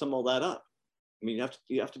don't know how you sum all that up. I mean,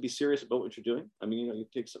 you have to be serious about what you're doing. I mean, you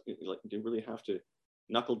take something like you really have to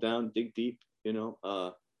knuckle down, dig deep,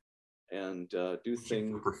 and do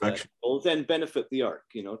things that Perfection. will then benefit the art,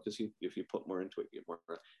 because if you put more into it, you get more.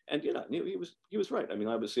 And he was right. I mean,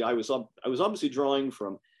 obviously, I was obviously drawing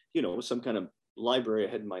from some kind of library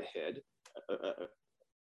I had in my head.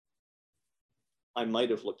 I might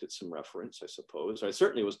have looked at some reference, I suppose. I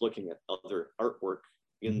certainly was looking at other artwork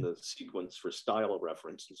in the sequence for style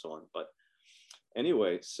reference and so on. But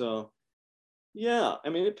anyway, so yeah, I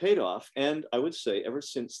mean, it paid off. And I would say ever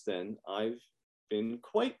since then, I've been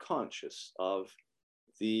quite conscious of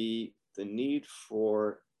the need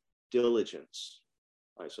for diligence,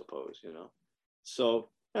 I suppose, So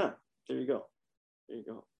yeah, there you go. There you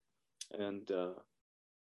go. And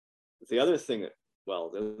the other thing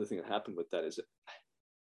that happened with that is that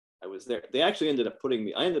I was there. They actually ended up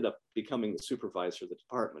I ended up becoming the supervisor of the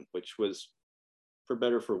department, which was for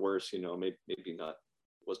better, for worse, maybe not,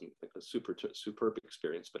 wasn't like a superb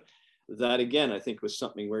experience, but that again, I think was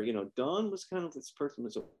something where, Don was kind of this person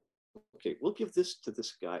was, okay, we'll give this to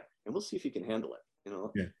this guy and we'll see if he can handle it.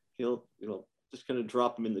 Yeah. He'll, just kind of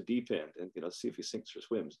drop him in the deep end and, see if he sinks or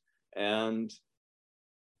swims. And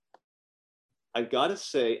I gotta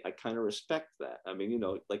say, I kind of respect that. I mean,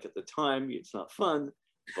 like at the time, it's not fun,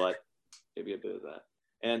 but maybe a bit of that.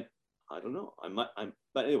 And I don't know.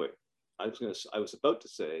 But anyway, I was about to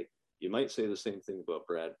say, you might say the same thing about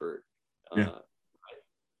Brad Bird. Yeah.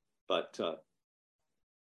 But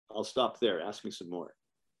I'll stop there. Ask me some more.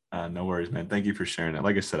 No worries, man. Thank you for sharing it.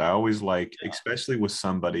 Like I said, I always like, especially with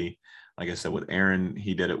somebody, like I said, with Aaron,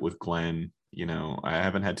 he did it with Glenn. I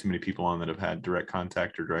haven't had too many people on that have had direct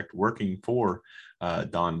contact or direct working for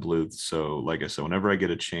Don Bluth. So like I said, whenever I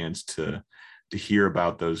get a chance to hear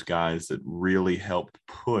about those guys that really helped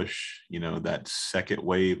push, that second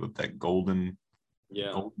wave of that golden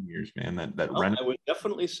years, man, I would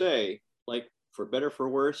definitely say, like, for better, for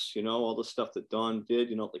worse, all the stuff that Don did,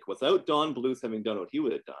 like without Don Bluth having done what he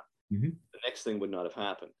would have done, the next thing would not have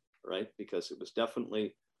happened, right? Because it was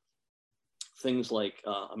definitely things like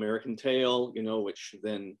American Tail, which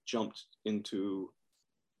then jumped into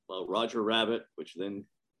Roger Rabbit, which then,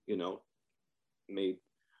 made,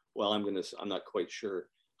 I'm not quite sure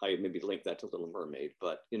how you maybe link that to Little Mermaid,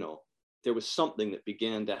 but, there was something that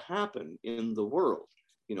began to happen in the world,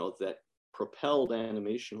 that propelled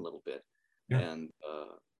animation a little bit. Yeah. And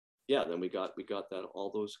then we got that,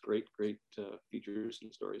 all those great features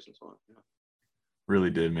and stories and so on. Yeah.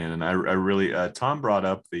 Really did, man. And I really Tom brought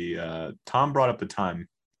up the time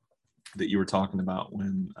that you were talking about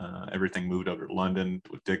when everything moved over to London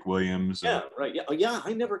with Dick Williams. Yeah, right. Yeah, yeah.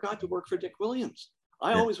 I never got to work for Dick Williams.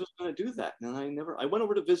 I always was going to do that, and I went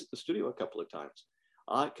over to visit the studio a couple of times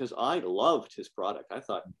because I loved his product. I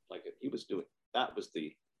thought like if he was doing that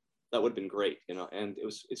would have been great, And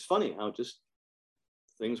it's funny how just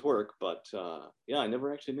things work, but I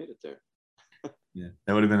never actually made it there. Yeah,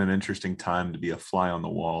 that would have been an interesting time to be a fly on the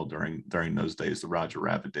wall during those days, the Roger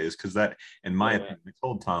Rabbit days, because that, in my opinion, I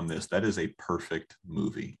told Tom this, that is a perfect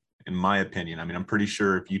movie, in my opinion. I mean, I'm pretty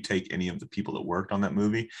sure if you take any of the people that worked on that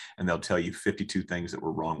movie and they'll tell you 52 things that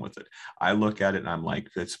were wrong with it. I look at it and I'm like,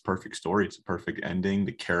 it's a perfect story. It's a perfect ending.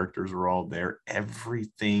 The characters are all there.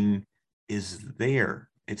 Everything is there.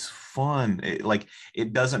 It's fun.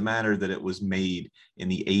 It doesn't matter that it was made in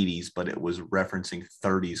the 80s, but it was referencing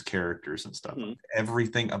 30s characters and stuff. Mm-hmm.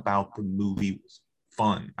 Everything about the movie was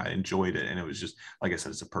fun. I enjoyed it. And it was just, like I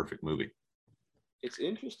said, it's a perfect movie. It's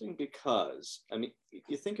interesting because, I mean,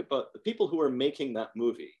 you think about the people who were making that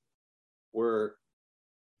movie had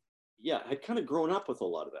kind of grown up with a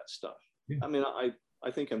lot of that stuff. Yeah. I mean, I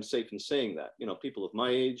think I'm safe in saying that, people of my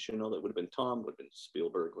age, that would have been Tom, would have been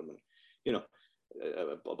Spielberg, would have been,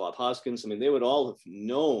 Bob Hoskins. I mean, they would all have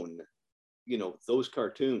known, those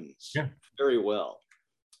cartoons very well.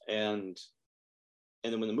 And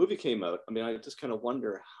then when the movie came out, I mean, I just kind of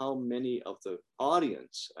wonder how many of the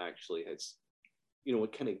audience actually has,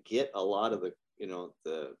 would kind of get a lot of the,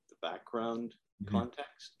 the background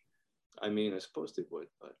context. I mean, I suppose they would,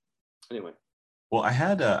 but anyway. Well, I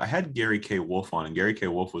had Gary K. Wolf on, and Gary K.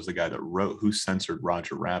 Wolf was the guy that wrote Who Censored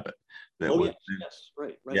Roger Rabbit, that Oh was yes, yes,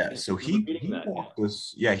 right, right. yeah, Yes, so I remember he reading he that. Yeah, walked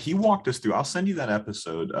us. Yeah, he walked us through. I'll send you that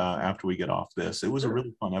episode after we get off this. It was a sure.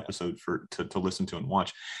 really fun Yeah. episode to listen to and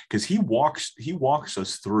watch because he walks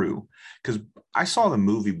us through. Because I saw the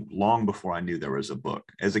movie long before I knew there was a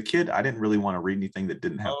book. As a kid, I didn't really want to read anything that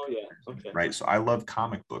didn't have Oh yeah. pictures in it, Okay. right. So I love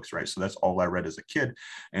comic books, right. So that's all I read as a kid,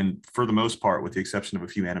 and for the most part, with the exception of a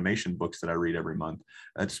few animation books that I read every month,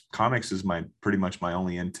 that's comics is my pretty much my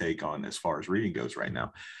only intake on as far as reading goes right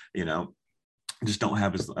now. You know, just don't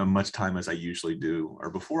have as much time as I usually do, or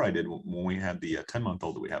before I did when we had the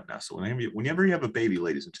 10-month-old that we have now. So whenever you have a baby,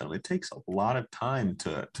 ladies and gentlemen, it takes a lot of time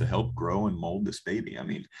to help grow and mold this baby. I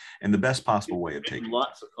mean, in the best possible way of taking.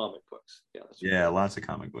 Lots of comic books. Yeah, that's Yeah, right. lots of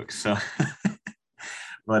comic books. So,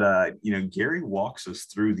 but Gary walks us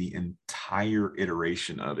through the entire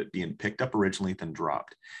iteration of it being picked up originally, then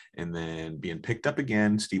dropped, and then being picked up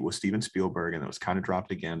again. Steve was Steven Spielberg, and it was kind of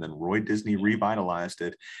dropped again. Then Roy Disney revitalized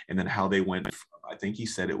it, and then how they went. I think he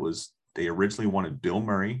said it was they originally wanted Bill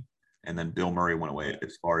Murray, and then Bill Murray went away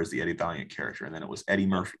as far as the Eddie Valiant character, and then it was Eddie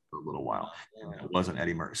Murphy for a little while, and then it wasn't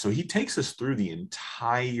Eddie Murphy. So he takes us through the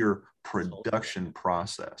entire production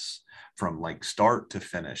process from like start to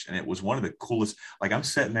finish, and it was one of the coolest. Like I'm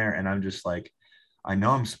sitting there and I'm just like, I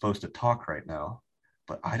know I'm supposed to talk right now,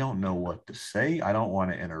 but I don't know what to say. I don't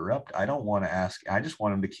want to interrupt. I don't want to ask. I just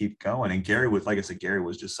want him to keep going. And Gary was, like I said, Gary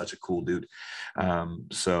was just such a cool dude.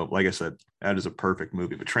 So like I said, that is a perfect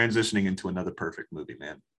movie. But transitioning into another perfect movie,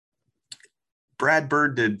 man. Brad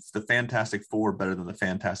Bird did the Fantastic Four better than the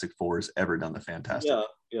Fantastic Four has ever done the Fantastic. Yeah,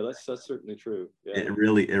 yeah, that's certainly true. Yeah. It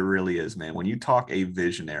really is, man. When you talk a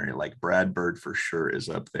visionary, like Brad Bird for sure is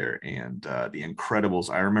up there. And The Incredibles,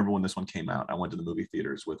 I remember when this one came out, I went to the movie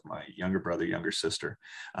theaters with my younger brother, younger sister.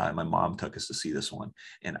 My mom took us to see this one.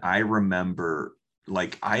 And I remember,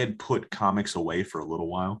 like, I had put comics away for a little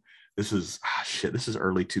while. This is this is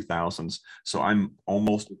early 2000s. So I'm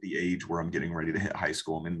almost at the age where I'm getting ready to hit high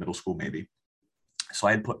school. I'm in middle school, maybe. So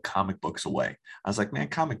I had put comic books away. I was like, man,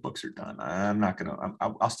 comic books are done. I'm not gonna.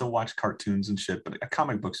 I'll still watch cartoons and shit, but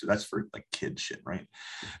comic books, that's for like kid shit, right?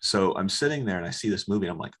 So I'm sitting there and I see this movie.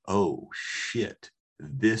 And I'm like, oh shit,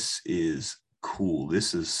 this is cool.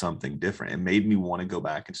 This is something different. It made me want to go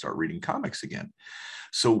back and start reading comics again.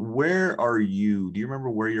 So where are you? Do you remember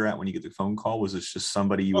where you're at when you get the phone call? Was this just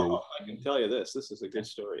somebody you were? Oh, I can tell you this. This is a good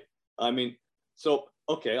story. I mean, so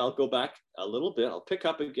okay, I'll go back a little bit. I'll pick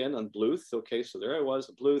up again on Bluth. Okay, so there I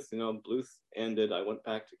was, Bluth. Bluth ended. I went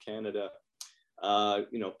back to Canada.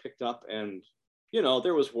 Picked up, and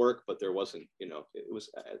there was work, but there wasn't. It was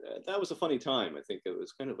that was a funny time. I think it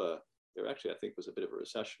was kind of there actually I think was a bit of a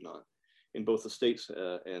recession on in both the States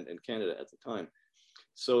and Canada at the time.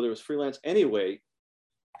 So there was freelance anyway.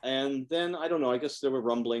 And then I don't know. I guess there were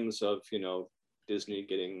rumblings of Disney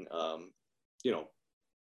getting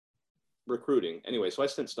recruiting. Anyway, so I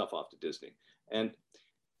sent stuff off to Disney. And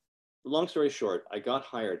long story short, I got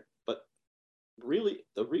hired. But really,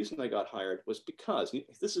 the reason I got hired was because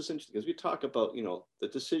this is interesting because we talk about the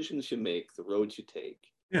decisions you make, the roads you take,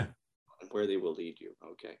 Yeah. and where they will lead you.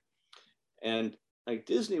 Okay, and like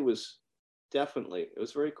Disney was definitely it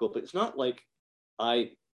was very cool, but it's not like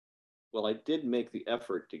I I did make the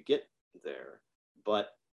effort to get there, but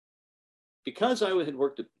because I had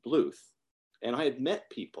worked at Bluth and I had met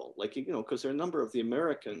people like, because there are a number of the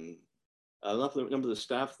American, a number of the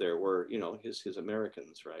staff there were, his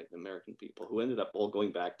Americans, right? American people who ended up all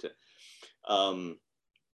going back to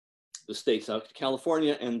the States, out to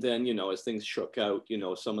California. And then, as things shook out,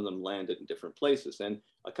 some of them landed in different places. And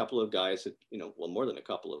a couple of guys that, more than a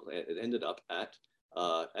couple of it ended up at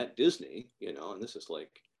Disney, and this is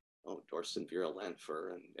like, Dorson Vera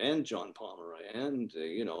Lanfer and John Pomeroy and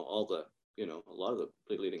all the a lot of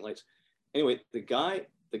the leading lights. Anyway, the guy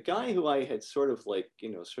who I had sort of like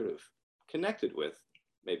sort of connected with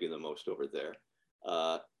maybe the most over there,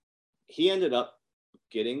 he ended up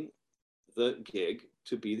getting the gig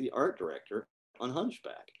to be the art director on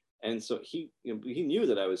Hunchback, and so he knew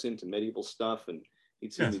that I was into medieval stuff, and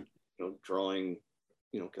he'd seen me drawing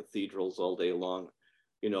cathedrals all day long,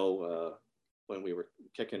 when we were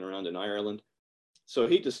kicking around in Ireland. So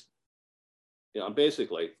he just,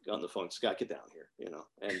 basically got on the phone, Scott, get down here,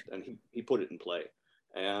 and he put it in play.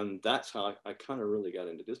 And that's how I kind of really got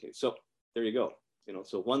into Disney. So there you go.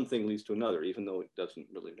 So one thing leads to another, even though it doesn't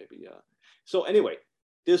really maybe. So anyway,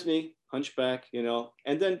 Disney, Hunchback,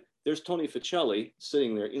 and then there's Tony Ficelli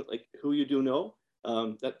sitting there, like who you do know.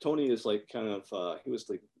 That Tony is like kind of, he was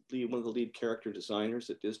one of the lead character designers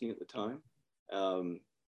at Disney at the time.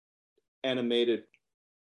 Animated,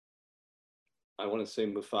 I want to say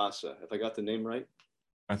Mufasa. Have I got the name right?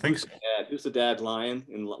 I think so. Who's the dad lion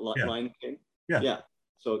in Yeah. Lion King? Yeah. Yeah.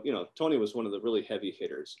 So, Tony was one of the really heavy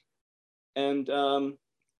hitters. And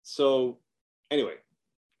so anyway,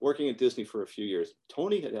 working at Disney for a few years,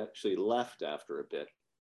 Tony had actually left after a bit.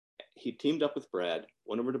 He teamed up with Brad,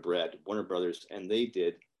 went over to Warner Brothers, and they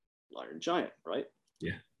did Iron Giant, right?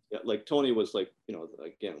 Yeah. Yeah, like Tony was like,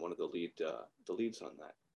 again, one of the leads on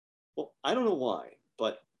that. Well, I don't know why,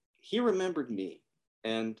 but he remembered me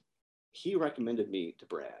and he recommended me to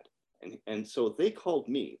Brad. And so they called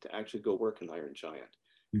me to actually go work in Iron Giant.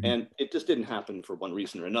 Mm-hmm. And it just didn't happen for one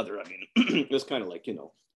reason or another. I mean, it was kind of like,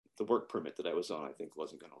 the work permit that I was on, I think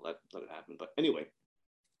wasn't going to let it happen. But anyway,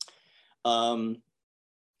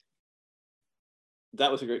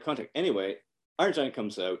 that was a great contact. Anyway, Iron Giant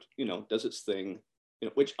comes out, does its thing,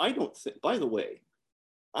 which I don't think, by the way,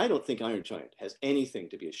 I don't think Iron Giant has anything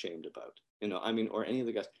to be ashamed about, or any of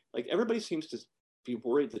the guys. Like, everybody seems to be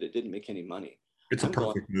worried that it didn't make any money. It's a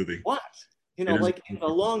perfect movie. What? Like, in a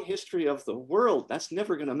long history of the world, that's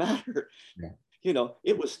never going to matter. Yeah.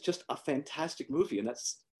 It was just a fantastic movie, and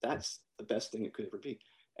that's the best thing it could ever be.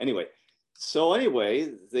 Anyway,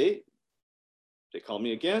 they call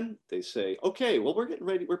me again. They say, okay, well, we're getting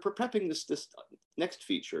ready. We're prepping this next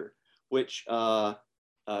feature, which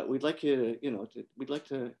we'd like you to, we'd like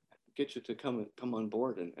to get you to come on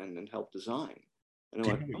board and help design. And do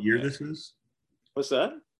you know what year this is? What's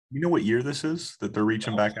that? You know what year this is that they're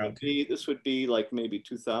reaching back out to? This would be like maybe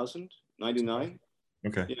 2000, 99.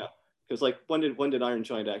 Okay. Yeah. Because like when did Iron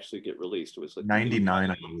Giant actually get released? It was like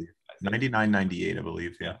 99, I believe. 99, 98, I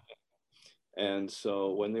believe. Yeah. And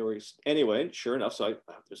so when they were, anyway, sure enough, so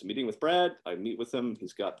there's a meeting with Brad. I meet with him.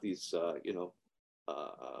 He's got these,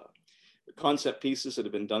 concept pieces that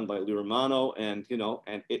have been done by Lou Romano, and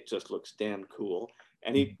it just looks damn cool.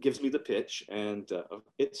 And he gives me the pitch, and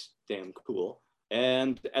it's damn cool.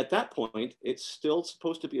 And at that point, it's still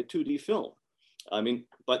supposed to be a 2D film. I mean,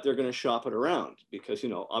 but they're going to shop it around because,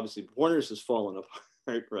 obviously Warner's has fallen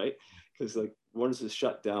apart, right? Because like Warner's has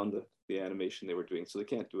shut down the animation they were doing, so they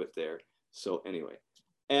can't do it there. So anyway,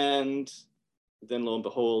 and then lo and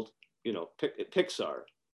behold, Pixar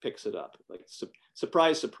picks it up. Like,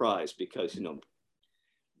 surprise, surprise, because,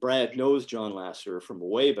 Brad knows John Lasseter from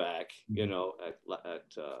way back,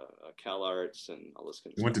 at Cal Arts and all this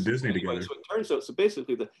kind of stuff. We went to Disney together. So it turns out, so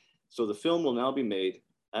basically the film will now be made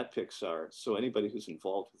at Pixar. So anybody who's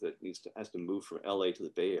involved with it has to move from LA to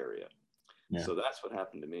the Bay Area. Yeah. So that's what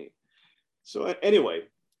happened to me. So anyway,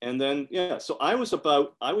 and then, so I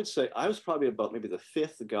would say I was probably about maybe the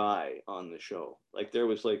fifth guy on the show. Like there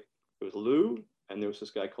was Lou, and there was this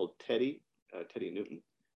guy called Teddy Newton,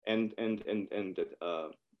 and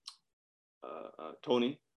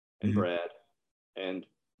Tony and Brad and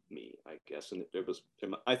me, I guess. And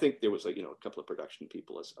I think there was a couple of production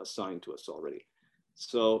people assigned to us already.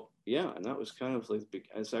 So yeah, and that was kind of like,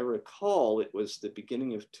 as I recall, it was the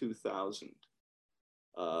beginning of 2000,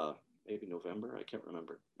 maybe November. I can't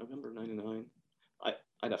remember. November '99.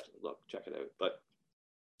 I'd have to check it out. But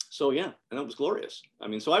so yeah, and that was glorious. I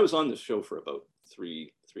mean, so I was on this show for about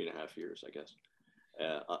three and a half years, I guess,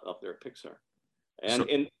 up there at Pixar.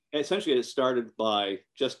 And essentially it started by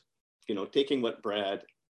just, taking what Brad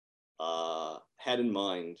had in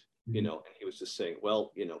mind, and he was just saying,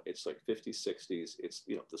 well, it's like 50s, 60s, it's,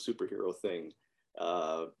 the superhero thing.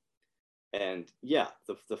 And yeah,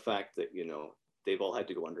 the fact that, they've all had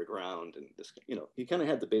to go underground, and this, he kind of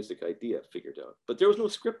had the basic idea figured out, but there was no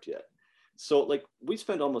script yet. So like we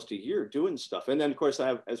spent almost a year doing stuff. And then of course,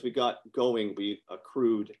 as we got going, we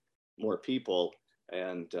accrued more people,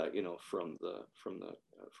 and from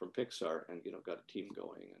Pixar, and got a team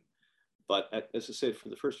going. But as I said, for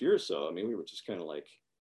the first year or so, I mean, we were just kind of like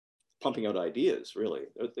pumping out ideas. Really,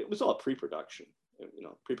 it was all pre-production.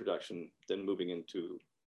 Pre-production, then moving into,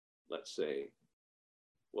 let's say,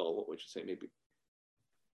 well, what would you say, maybe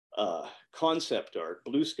concept art,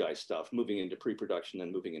 blue sky stuff, moving into pre-production,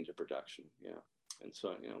 then moving into production. Yeah, and so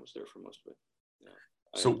I was there for most of it. Yeah,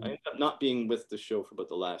 so I ended up not being with the show for about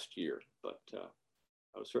the last year, but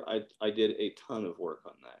I did a ton of work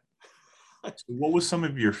on that. So what was some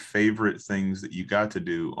of your favorite things that you got to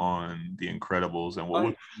do on The Incredibles, and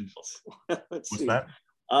what was that?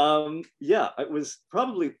 Yeah, it was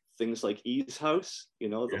probably things like E's house,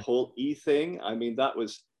 the whole E thing. I mean, that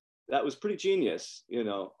was pretty genius,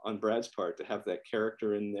 on Brad's part, to have that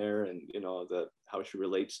character in there, and how she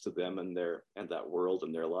relates to them and that world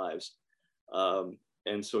and their lives.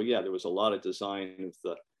 And so yeah, there was a lot of design of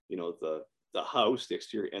the house, the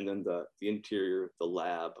exterior, and then the interior, the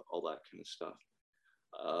lab, all that kind of stuff.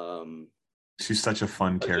 She's such a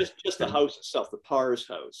fun character. Just the house itself, the Parr's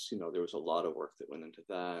house, there was a lot of work that went into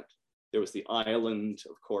that. There was the island,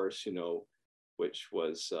 of course, which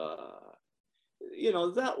was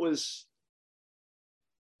that was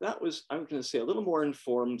I'm going to say a little more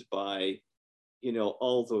informed by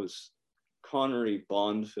all those Connery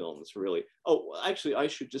Bond films, really. Oh, actually, I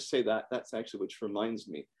should just say that's actually, which reminds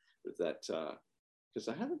me that because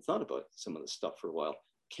I haven't thought about some of the stuff for a while.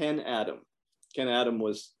 Ken Adam. Ken Adam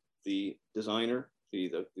was the designer,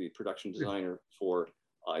 the production designer for,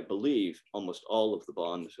 I believe, almost all of the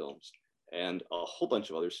Bond films and a whole bunch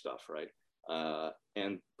of other stuff, right?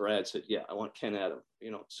 And Brad said, "Yeah, I want Ken Adam."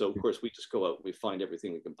 So of course we just go out, we find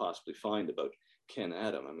everything we can possibly find about Ken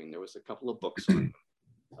Adam. I mean, there was a couple of books on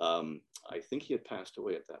him. I think he had passed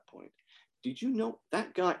away at that point. Did you know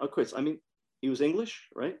that guy? Of course, I mean, he was English,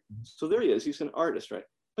 right? So there he is. He's an artist, right?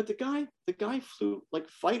 But the guy flew like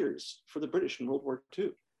fighters for the British in World War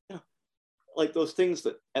II. Yeah, like those things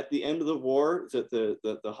that at the end of the war, that the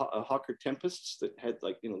Hawker Tempests that had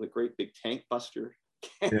like the great big tank buster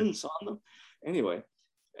cannons on them. Anyway,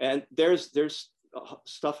 and there's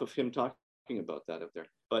stuff of him talking about that up there.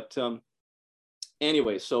 But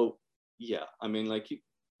anyway, so yeah, I mean, like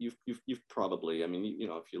you've probably, I mean,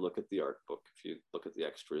 if you look at the art book, if you look at the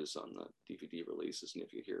extras on the DVD releases, and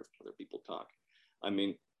if you hear other people talk, I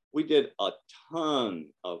mean, we did a ton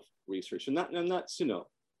of research, and that's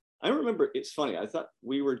I remember, it's funny, I thought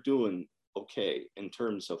we were doing okay in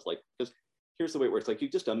terms of like, because here's the way it works, like you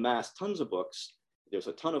just amass tons of books, there's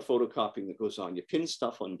a ton of photocopying that goes on, you pin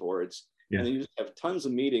stuff on boards, and then you just have tons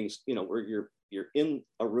of meetings, where you're in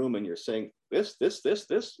a room and you're saying this,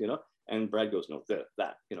 and Brad goes, no,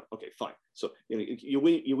 that, okay, fine. So you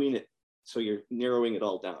wean it, so you're narrowing it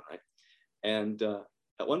all down, right? And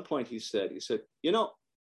at one point he said,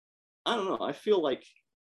 I don't know, I feel like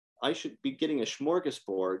I should be getting a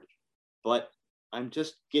smorgasbord, but I'm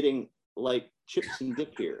just getting like chips and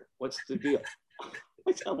dip here. What's the deal?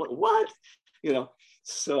 I said, what?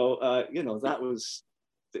 So that was,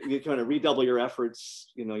 you kind of redouble your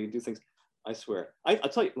efforts. You do things. I swear. I'll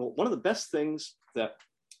tell you, one of the best things that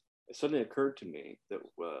suddenly occurred to me, that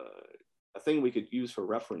a thing we could use for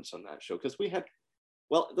reference on that show, because we had,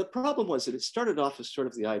 well, the problem was that it started off as sort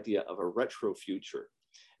of the idea of a retro future.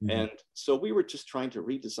 And so we were just trying to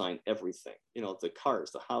redesign everything, the cars,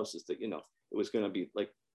 the houses, that, it was going to be like,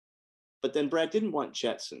 but then Brad didn't want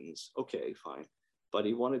Jetsons. Okay, fine. But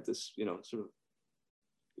he wanted this, sort of,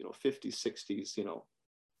 50s, 60s,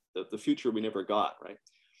 the future we never got, right?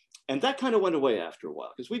 And that kind of went away after a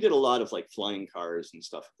while, because we did a lot of like flying cars and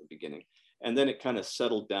stuff at the beginning. And then it kind of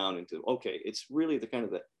settled down into, okay, it's really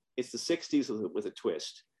it's the 60s with a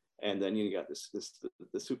twist. And then you got the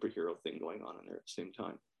superhero thing going on in there at the same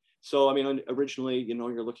time. So, I mean, originally,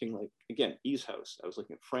 you're looking like, again, E's House. I was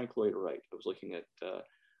looking at Frank Lloyd Wright. I was looking at,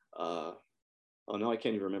 oh, no, I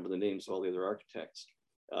can't even remember the names of all the other architects,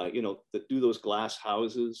 that do those glass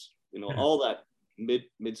houses, all that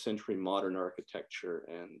mid-century modern architecture,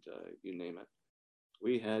 and you name it.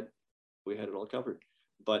 We had it all covered.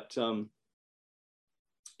 But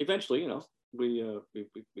eventually, we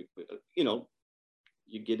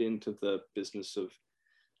you get into the business of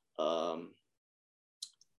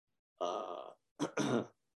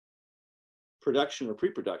production or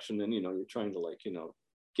pre-production, and you're trying to like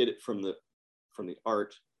get it from the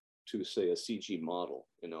art to, say, a CG model,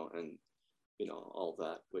 and all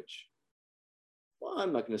that, which, well,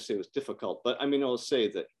 I'm not going to say it was difficult, but I mean, I'll say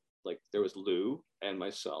that like there was Lou and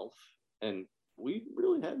myself, and we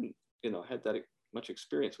really hadn't had that much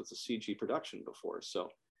experience with the CG production before, so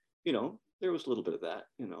there was a little bit of that,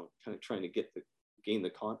 kind of trying to gain the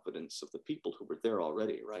confidence of the people who were there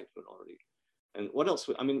already, right? And what else?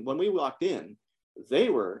 I mean, when we walked in, they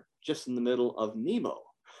were just in the middle of Nemo,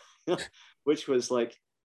 which was like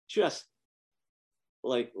just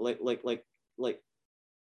like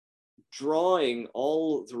drawing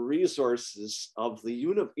all the resources of the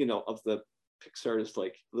of the Pixar's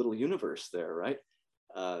like little universe there, right?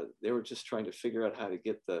 They were just trying to figure out how to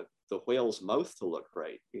get the whale's mouth to look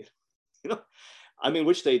right. I mean,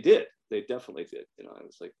 which they did. They definitely did. It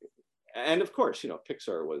was like, and of course,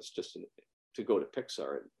 Pixar was just to go to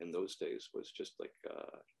Pixar in those days was just like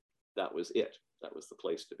that was it. That was the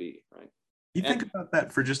place to be, right? You think about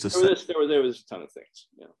that for just a second. There was a ton of things.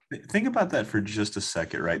 Think about that for just a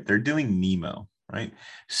second, right? They're doing Nemo, right?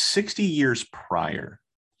 60 years prior,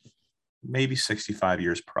 maybe 65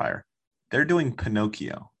 years prior, they're doing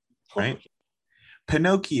Pinocchio, right? Oh.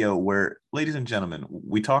 Pinocchio, where, ladies and gentlemen,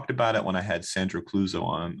 we talked about it when I had Sandra Cluzo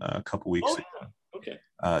on a couple weeks ago. Okay.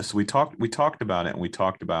 So we talked about it, and we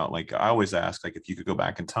talked about, like, I always ask, like, if you could go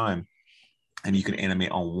back in time and you can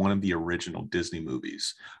animate on one of the original Disney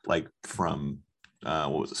movies, like from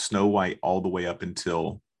what was it, Snow White all the way up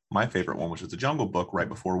until my favorite one, which is the Jungle Book, right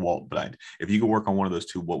before Walt died. If you could work on one of those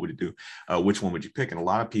two, what would you do? Which one would you pick? And a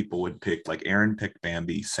lot of people would pick, like Aaron picked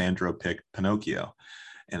Bambi, Sandro picked Pinocchio.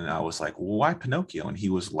 And I was like, well, why Pinocchio? And he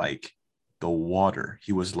was like, the water.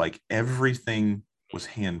 He was like, everything was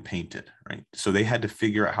hand painted, right? So they had to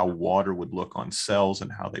figure out how water would look on cells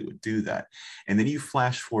and how they would do that. And then you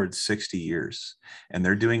flash forward 60 years and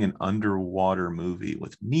they're doing an underwater movie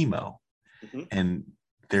with Nemo. Mm-hmm. And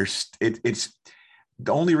it's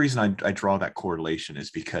the only reason I draw that correlation is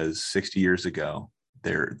because 60 years ago,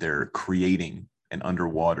 they're creating an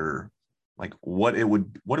underwater, like what it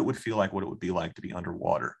would feel like, what it would be like to be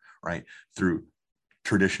underwater, right? Through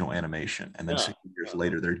traditional animation. And then 60 years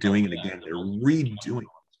later, they're doing it again. They're redoing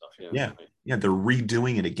it. Yeah, they're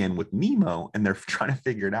redoing it again with Nemo, and they're trying to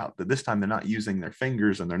figure it out. But this time they're not using their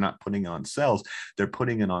fingers and they're not putting it on cells. They're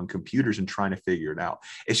putting it on computers and trying to figure it out.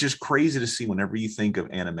 It's just crazy to see whenever you think of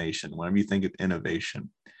animation, whenever you think of innovation,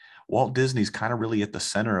 Walt Disney's kind of really at the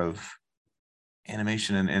center of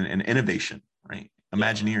animation and innovation, right?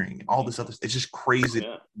 Imagineering, all this other, it's just crazy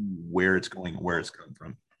where it's going, where it's come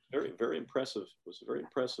from. Very, very impressive. It was a very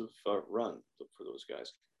impressive run for those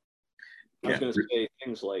guys. I was going to say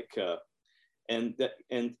things like, and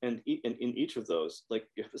in each of those, like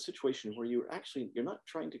you have a situation where you're not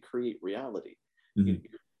trying to create reality. Mm-hmm.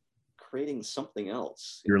 You're creating something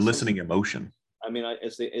else. You're eliciting emotion. I mean,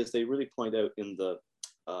 as they really point out in the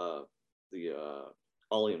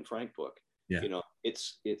Ollie and Frank book. Yeah. You know,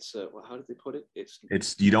 it's well, how did they put it?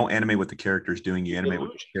 It's you don't animate what the character's doing, you animate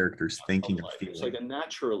what the character's thinking and feeling. It's like a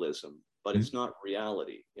naturalism, but it's not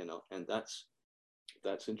reality, you know, and that's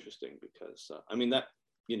interesting because I mean that,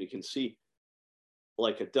 you know, you can see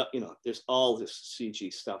like there's all this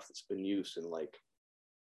CG stuff that's been used in, like,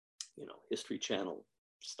 you know, History Channel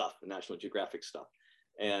stuff, the National Geographic stuff,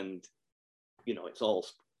 and you know, it's all,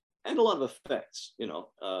 and a lot of effects, you know,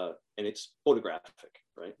 and it's photographic,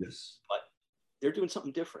 right? Yes. But they're doing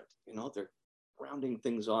something different, you know, they're rounding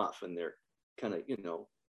things off and they're kind of, you know,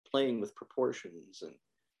 playing with proportions.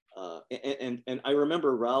 And I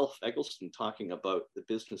remember Ralph Eggleston talking about the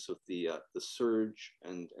business of the surge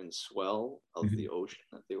and swell of mm-hmm. the ocean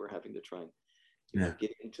that they were having to try and, you know,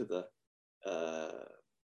 get into the,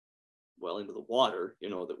 into the water, you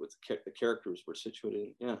know, that the characters were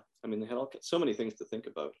situated in. Yeah. I mean, they had so many things to think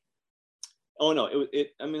about. Oh no,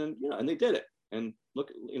 I mean, you know, and they did it. And look,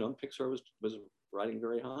 you know, Pixar was riding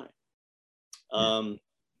very high.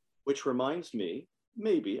 Which reminds me,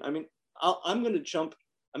 maybe, I mean, I'm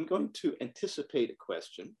going to anticipate a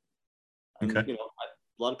question. Okay. You know,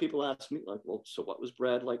 a lot of people ask me, like, well, so what was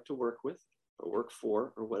Brad like to work with or work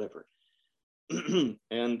for or whatever? And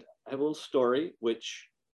I have a little story which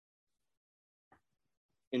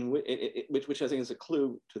I think is a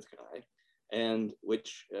clue to the guy, and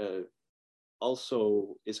which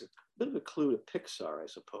also is a bit of a clue to Pixar, I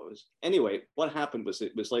suppose. Anyway, what happened was,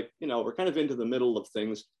 it was like, you know, we're kind of into the middle of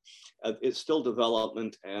things. It's still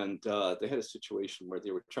development, and they had a situation where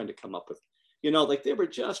they were trying to come up with, you know, like they were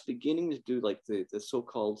just beginning to do like the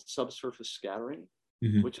so-called subsurface scattering,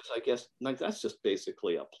 mm-hmm. which is, I guess, like that's just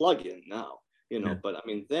basically a plug-in now, you know. Yeah. But I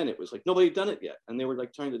mean, then it was like nobody had done it yet, and they were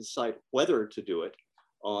like trying to decide whether to do it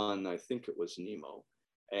on, I think it was Nemo,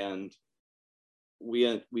 and we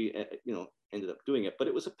you know, ended up doing it, but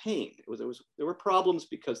it was a pain. There were problems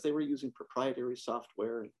because they were using proprietary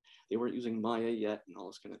software and they weren't using Maya yet and all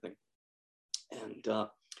this kind of thing. And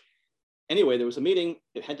anyway, there was a meeting.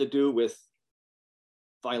 It had to do with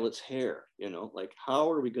Violet's hair, you know, like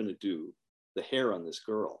how are we going to do the hair on this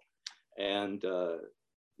girl? And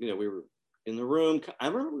you know, we were in the room. I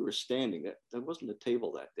remember we were standing. There wasn't a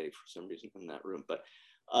table that day for some reason in that room, but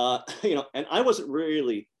you know, and I wasn't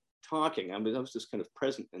really talking. I mean, I was just kind of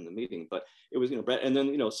present in the meeting, but it was, you know, and then,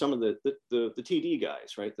 you know, some of the TD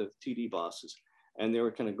guys, right, the TD bosses, and they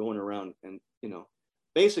were kind of going around, and, you know,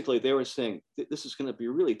 basically they were saying, this is going to be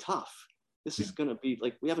really tough. This is going to be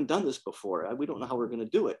like, we haven't done this before. We don't know how we're going to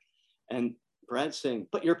do it. And Brad's saying,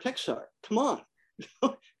 but you're Pixar. Come on,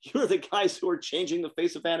 you're the guys who are changing the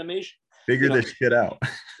face of animation. Figure this shit out.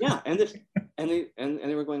 Yeah, and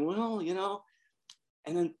they were going, well, you know,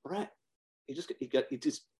 and then Brad, he just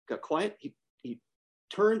got quiet. He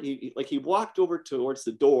turned, he walked over towards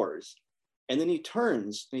the doors, and then he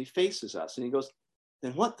turns and he faces us and he goes,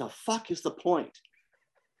 then what the fuck is the point?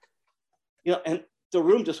 You know, and the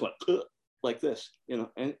room just went like this, you know,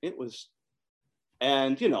 and it was,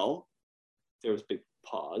 and, you know, there was a big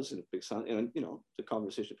pause and a big sound, and, you know, the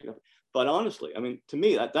conversation picked up. But honestly, I mean, to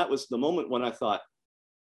me, that was the moment when I thought,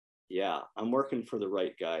 yeah, I'm working for the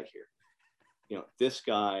right guy here. You know, this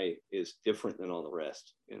guy is different than all the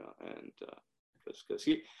rest, you know, and because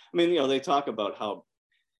he, I mean, you know, they talk about how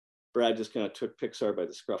Brad just kind of took Pixar by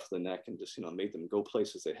the scruff of the neck and just, made them go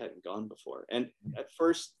places they hadn't gone before. And at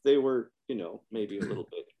first they were, maybe a little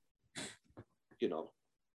bit,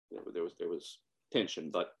 there was tension,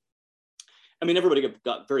 but I mean, everybody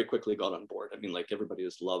got very quickly got on board. I mean, like everybody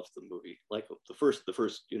has loved the movie. Like the first,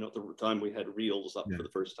 the time we had reels up for the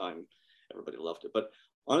first time, everybody loved it. But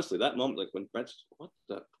honestly, that moment, like when Brett's,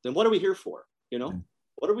 then what are we here for?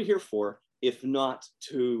 What are we here for if not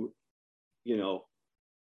to,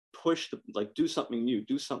 push do something new,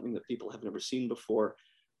 do something that people have never seen before,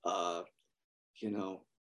 do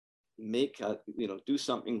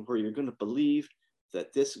something where you're going to believe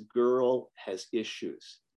that this girl has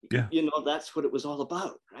issues. Yeah. That's what it was all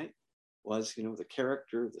about, right? Was, the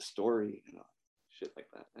character, the story, shit like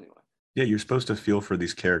that. Anyway. Yeah, you're supposed to feel for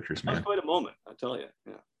these characters, man. That's quite a moment, I tell you.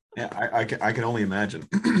 Yeah. Yeah, I can only imagine.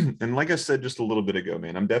 And like I said just a little bit ago,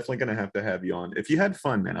 man, I'm definitely going to have you on. If you had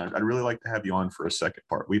fun, man, I'd really like to have you on for a second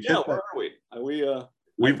part. Where are we? Are we?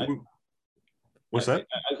 What's that?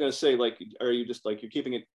 I was going to say, like, are you just like you're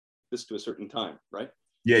keeping this to a certain time, right?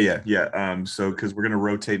 Yeah. So because we're going to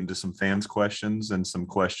rotate into some fans questions and some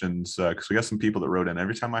questions because we got some people that wrote in.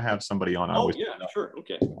 Every time I have somebody on, sure,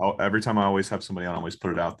 okay. Every time I always have somebody on, I always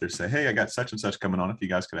put it out there, say, hey, I got such and such coming on. If you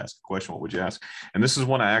guys could ask a question, what would you ask? And this is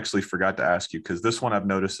one I actually forgot to ask you because this one I've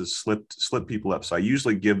noticed has slipped people up. So I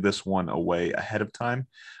usually give this one away ahead of time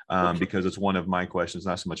because it's one of my questions,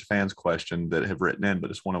 not so much a fan's question that have written in,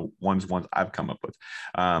 but it's ones I've come up with.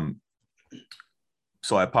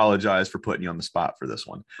 So I apologize for putting you on the spot for this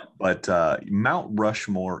one, but Mount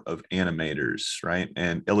Rushmore of animators, right,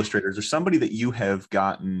 and illustrators, or somebody that you have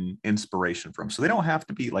gotten inspiration from. So they don't have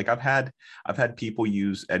to be like I've had people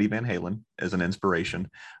use Eddie Van Halen as an inspiration.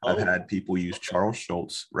 I've had people use Charles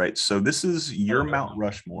Schultz, right? So this is your Mount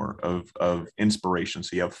Rushmore of inspiration.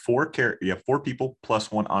 So you have four people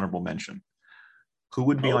plus one honorable mention. Who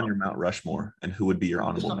would be on your Mount Rushmore, and who would be your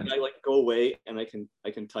honorable mention? I go away and I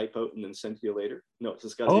can type out and then send to you later. No, it's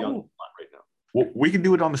just got to be on the spot right now. Well, we can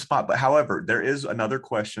do it on the spot, but however, there is another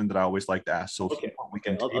question that I always like to ask. So if you want, we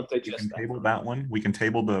can table that one. We can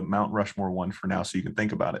table the Mount Rushmore one for now, so you can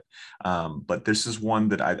think about it. But this is one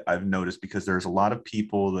that I've noticed because there's a lot of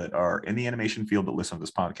people that are in the animation field that listen to this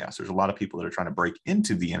podcast. There's a lot of people that are trying to break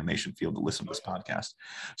into the animation field to listen to this podcast.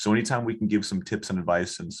 So anytime we can give some tips and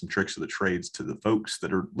advice and some tricks of the trades to the folks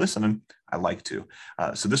that are listening, I like to.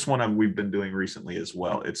 So this one we've been doing recently as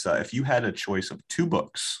well. It's if you had a choice of two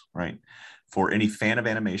books, right? For any fan of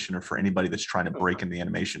animation or for anybody that's trying to break in the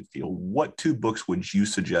animation field, what two books would you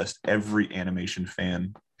suggest every animation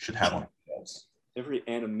fan should have on themselves? Every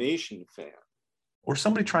animation fan? Or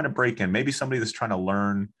somebody trying to break in, maybe somebody that's trying to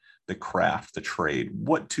learn the craft, the trade.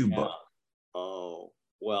 What two books? Oh,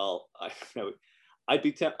 well, I'd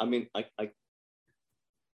be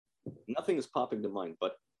nothing is popping to mind,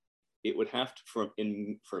 but it would have to,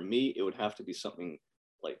 for me, it would have to be something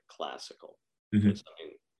like classical. Mm-hmm.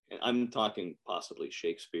 And I'm talking possibly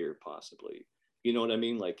Shakespeare, possibly, you know what I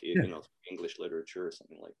mean? Like, English literature or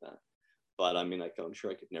something like that. But I mean, I'm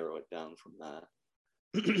sure I could narrow it down from that.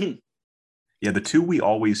 Yeah, the two we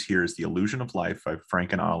always hear is The Illusion of Life by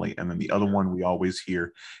Frank and Ollie. And then the other one we always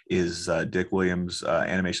hear is Dick Williams'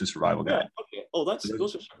 Animation Survival Guide. Okay. Oh, those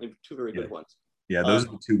are certainly two very good ones. Yeah, those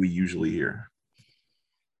are the two we usually hear.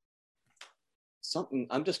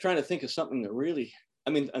 I'm just trying to think of something that really,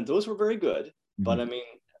 and those were very good, mm-hmm. But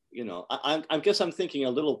I guess I'm thinking a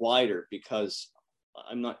little wider because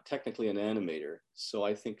I'm not technically an animator. So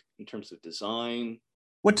I think in terms of design.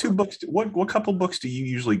 What two books? What couple books do you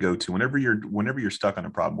usually go to whenever you're stuck on a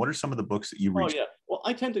problem? What are some of the books that you reach? Oh yeah, well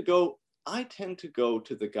I tend to go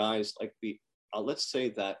to the guys like let's say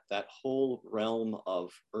that whole realm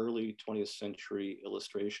of early 20th century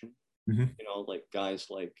illustration. Mm-hmm. Like guys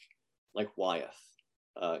like Wyeth,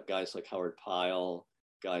 guys like Howard Pyle,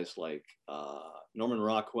 guys like Norman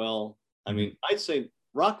Rockwell. I mean, I'd say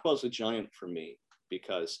Rockwell's a giant for me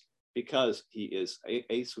because he is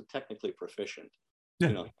so technically proficient. Yeah.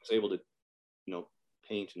 He was able to,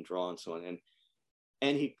 paint and draw and so on,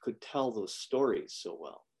 and he could tell those stories so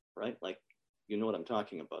well, right? Like, you know what I'm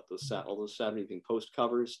talking about? All those Saturday Evening Post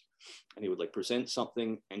covers, and he would like present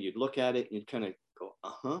something, and you'd look at it, and you'd kind of go,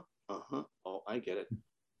 oh, I get it.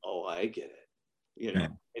 Oh, I get it.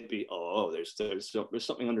 It'd be, there's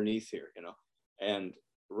something underneath here, and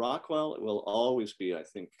Rockwell will always be, I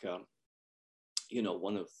think,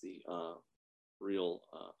 one of the real,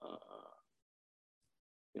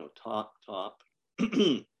 top,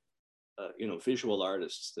 visual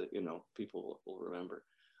artists that, people will remember.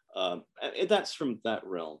 And that's from that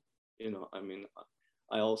realm,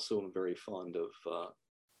 I also am very fond of,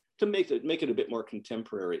 to make it a bit more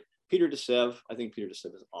contemporary, Peter DeSev, I think Peter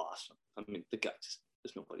DeSev is awesome. I mean, the guy, just,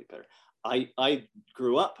 there's nobody better. I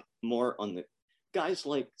grew up more on the guys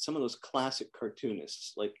like some of those classic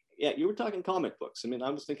cartoonists. Like, yeah, you were talking comic books. I mean, I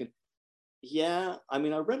was thinking, yeah, I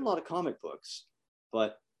mean, I read a lot of comic books,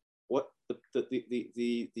 but what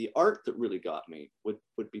the art that really got me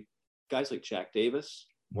would be guys like Jack Davis,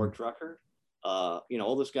 Mort Drucker, you know,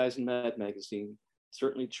 all those guys in Mad Magazine,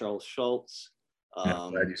 certainly Charles Schultz. Yeah,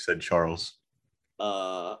 I'm glad you said Charles.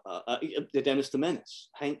 The Dennis the Menace,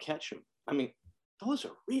 Hank Ketchum. I mean, those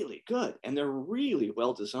are really good, and they're really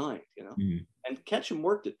well designed, you know. Mm. And Ketchum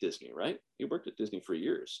worked at Disney, right? He worked at Disney for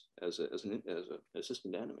years as an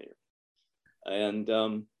assistant animator.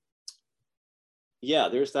 And yeah,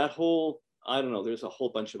 there's that whole, I don't know, there's a whole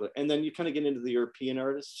bunch of it. And then you kind of get into the European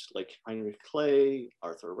artists like Heinrich Clay,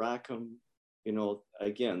 Arthur Rackham, you know,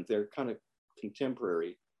 again, they're kind of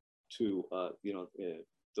contemporary to, you know,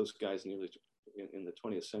 those guys in the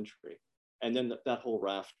 20th century. And then that whole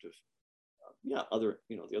raft of, yeah, other,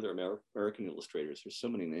 you know, the other American illustrators, there's so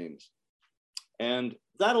many names. And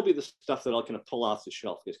that'll be the stuff that I'll kind of pull off the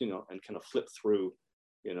shelf, you know, and kind of flip through,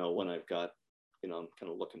 you know, when I've got, you know, I'm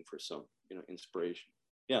kind of looking for some, you know, inspiration.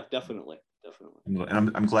 Yeah, definitely.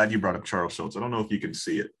 And I'm glad you brought up Charles Schultz. I don't know if you can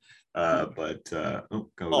see it, but I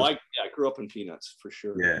grew up in Peanuts for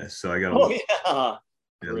sure. Yeah, so I got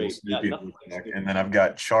great. Yeah, and then I've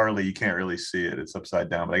got Charlie. You can't really see it; it's upside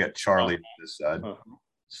down. But I got Charlie on this side.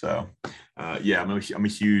 So, yeah, I'm a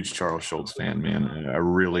huge Charles Schultz fan, man. I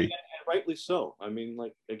really, and rightly so. I mean,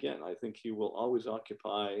 like, again, I think he will always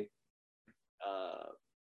occupy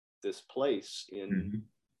this place in,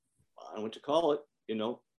 I don't know what to call it, you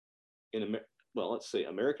know, well, let's say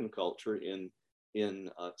American culture,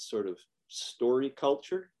 in sort of story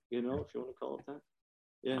culture, you know, if you want to call it that.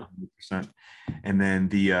 Yeah. 100%. And then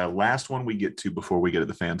the last one we get to before we get to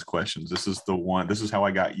the fans' questions. This is the one. This is how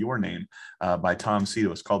I got your name, by Tom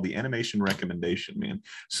Cito. It's called the Animation Recommendation, man.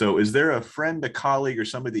 So, is there a friend, a colleague, or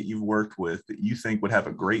somebody that you've worked with that you think would have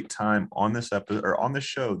a great time on this episode or on this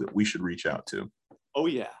show that we should reach out to? Oh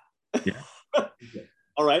yeah. Yeah.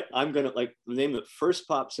 All right, I'm gonna, like, the name that first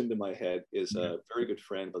pops into my head is a very good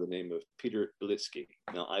friend by the name of Peter Belitsky.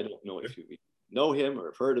 Now, I don't know if you know him or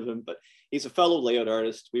have heard of him, but he's a fellow layout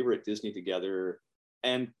artist. We were at Disney together,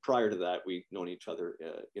 and prior to that, we've known each other,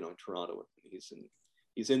 you know, in Toronto.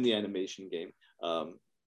 He's in the animation game.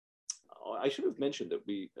 I should have mentioned that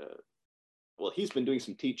well, he's been doing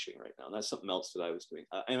some teaching right now, and that's something else that I was doing,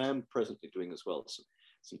 and I'm presently doing as well,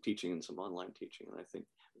 some teaching and some online teaching, and I think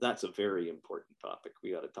that's a very important topic.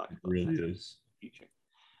 We got to talk about. It really is teaching.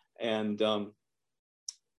 And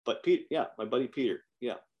but Pete, yeah, my buddy Peter,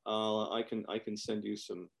 yeah, I can send you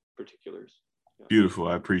some particulars. Yeah. Beautiful.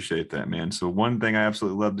 I appreciate that, man. So one thing I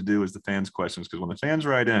absolutely love to do is the fans' questions, because when the fans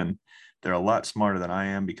write in, they're a lot smarter than I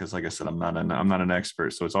am, because, like I said, I'm not an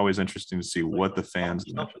expert. So it's always interesting to see what the fans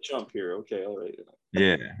jump here. Okay, all right.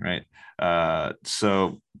 Yeah, right.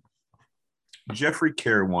 So Jeffrey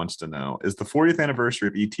Kerr wants to know, as the 40th anniversary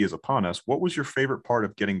of ET is upon us, what was your favorite part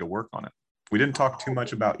of getting to work on it? We didn't talk too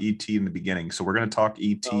much about ET in the beginning, so we're going to talk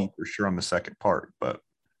ET for sure on the second part, but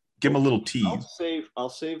give him a little tease. I'll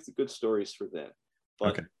save the good stories for then. But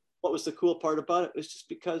okay. What was the cool part about it was just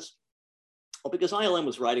because ILM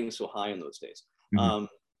was riding so high in those days. I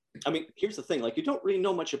mean, here's the thing, like, you don't really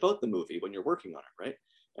know much about the movie when you're working on it, right?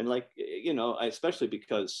 And, like, you know, especially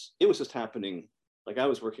because it was just happening. Like, I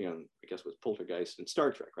was working on, I guess it was Poltergeist and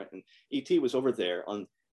Star Trek, right? And ET was over there on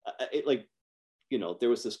it, like, you know, there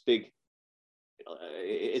was this big, you know,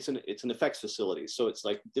 it's an effects facility, so it's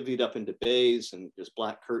like divvied up into bays, and there's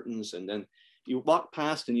black curtains, and then you walk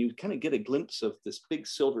past and you kind of get a glimpse of this big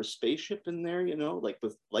silver spaceship in there, you know, like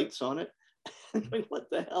with lights on it. Like, what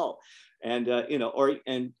the hell? And you know, or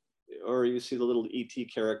you see the little ET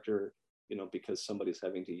character, you know, because somebody's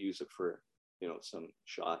having to use it for, you know, some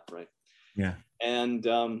shot, right? Yeah. And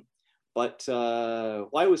but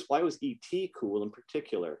why was ET cool in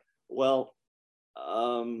particular? Well,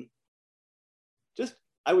 just,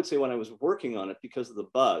 I would say, when I was working on it, because of the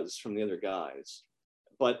buzz from the other guys.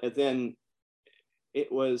 But then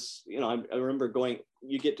it was, you know, I remember going,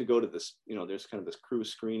 you get to go to this, you know, there's kind of this crew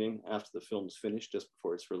screening after the film's finished, just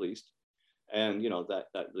before it's released. And, you know, that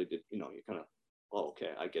really did, you know, you kind of, oh,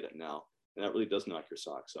 okay, I get it now. And that really does knock your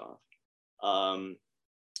socks off.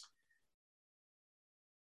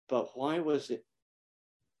 But why was it,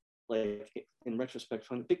 like, in retrospect,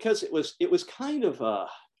 fun? Because it was kind of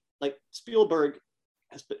like, Spielberg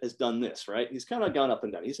has done this, right? He's kind of gone up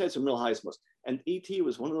and down. He's had some real highs, and ET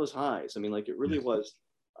was one of those highs. I mean, like, it really was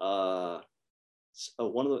one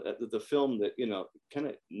of the film that, you know, kind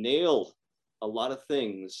of nailed a lot of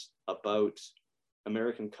things about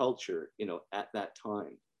American culture, at that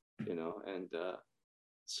time, and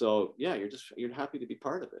so yeah, you're happy to be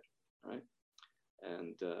part of it, right?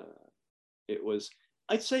 And it was,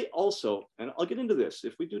 I'd say also, and I'll get into this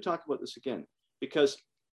if we do talk about this again, because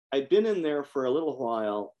I'd been in there for a little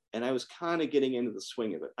while and I was kind of getting into the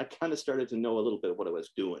swing of it. I kind of started to know a little bit of what I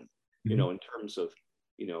was doing, in terms of,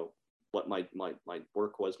 what my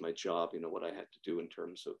work was, my job, what I had to do in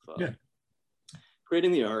terms of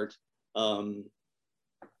creating the art.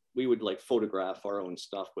 We would like photograph our own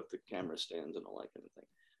stuff with the camera stands and all that kind of thing.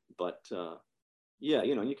 But yeah,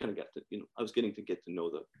 you kind of get to, I was getting to get to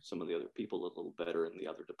know some of the other people a little better in the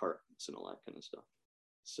other departments and all that kind of stuff.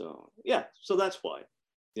 So yeah, so that's why,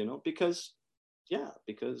 because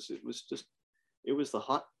it was just, it was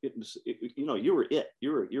you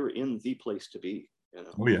were in the place to be,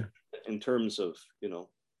 Oh yeah. in terms of,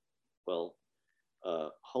 well,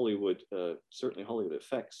 Hollywood, certainly Hollywood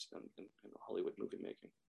effects and Hollywood movie making.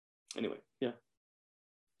 Anyway, yeah.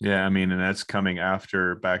 Yeah, I mean, and that's coming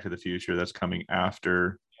after Back to the Future. That's coming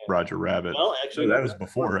after Roger Rabbit. Well, actually, that was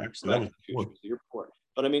before. Actually, that was before. The year before.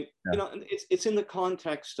 But I mean, it's in the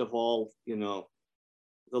context of all, the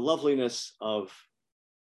loveliness of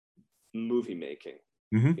movie making,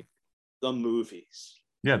 the movies.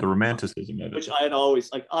 Yeah, the romanticism of it. Which I've always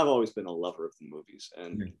been a lover of the movies,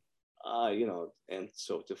 and and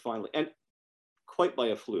so to finally, and quite by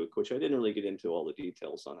a fluke, which I didn't really get into all the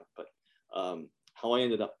details on it, but how I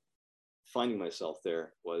ended up finding myself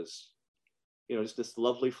there was, just this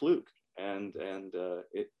lovely fluke, and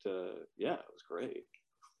it was great.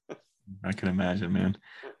 I can imagine, man.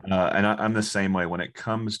 And I'm the same way when it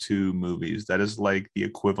comes to movies. That is like the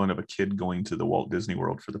equivalent of a kid going to the Walt Disney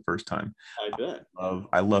World for the first time. I bet.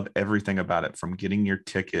 I love everything about it, from getting your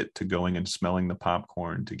ticket to going and smelling the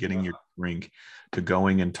popcorn, to getting your drink, to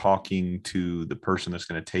going and talking to the person that's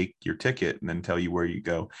going to take your ticket and then tell you where you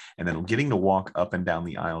go, and then getting to walk up and down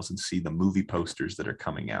the aisles and see the movie posters that are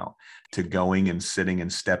coming out, to going and sitting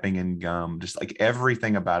and stepping in gum, just like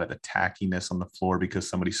everything about it, the tackiness on the floor because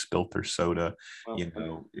somebody spilt their soda.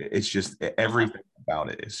 It's just everything about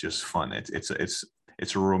it. It's just fun.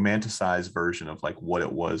 It's a romanticized version of like what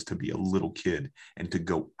it was to be a little kid and to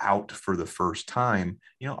go out for the first time,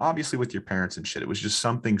 obviously with your parents and shit. It was just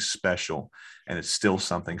something special, and it's still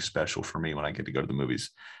something special for me when I get to go to the movies.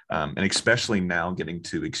 And especially now getting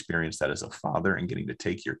to experience that as a father and getting to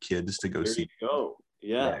take your kids to go see.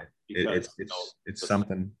 Yeah. It's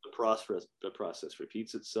something. The process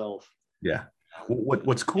repeats itself. Yeah.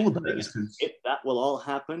 What's cool about it is that will all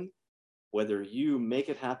happen whether you make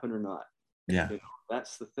it happen or not. Yeah.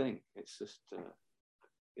 That's the thing. It's just,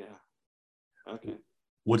 okay.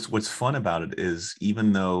 What's fun about it is,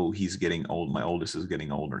 even though he's getting old, my oldest is getting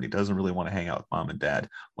older, and he doesn't really want to hang out with mom and dad.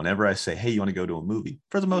 Whenever I say, hey, you want to go to a movie?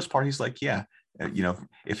 For the most part, he's like, yeah.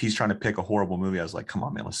 If he's trying to pick a horrible movie, I was like, come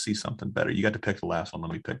on, man, let's see something better. You got to pick the last one. Let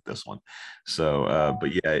me pick this one. So,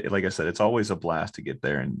 but yeah, like I said, it's always a blast to get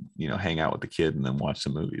there and, hang out with the kid and then watch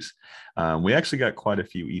some movies. We actually got quite a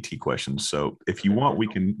few ET questions. So if you want, we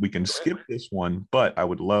can skip this one, but I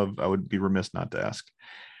would be remiss not to ask.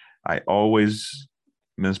 I always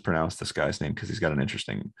mispronounce this guy's name because he's got an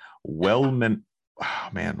interesting Wellyman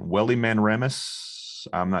Remus.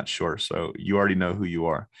 I'm not sure. So you already know who you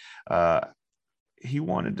are. He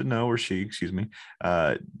wanted to know, or she, excuse me,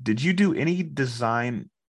 did you do any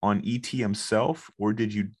design on ET himself, or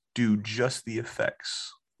did you do just the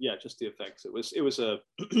effects? Yeah, just the effects. It was a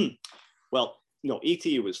well, ET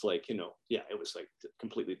was like, it was like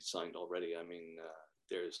completely designed already. I mean,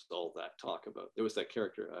 there's all that talk about, there was that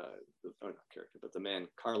character, not character, but the man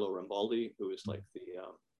Carlo Rambaldi, who was like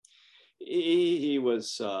he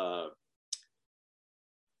was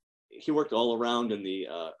he worked all around in the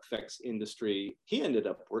effects industry. He ended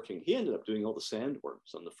up doing all the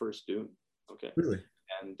sandworms on the first Dune. Okay. Really?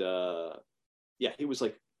 And he was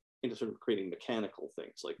like into sort of creating mechanical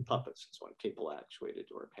things like puppets and so on, Caple actuated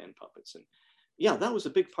or hand puppets. And yeah, that was a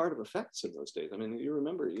big part of effects in those days. I mean, you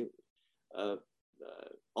remember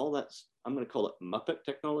all that, I'm going to call it Muppet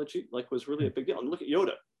technology, like was really a big deal. And look at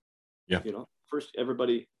Yoda. Yeah. First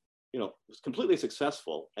everybody, was completely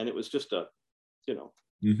successful, and it was just a,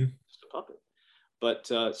 just a puppet. But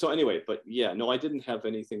so anyway, but yeah, no, I didn't have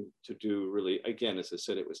anything to do really. Again, as I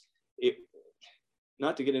said, it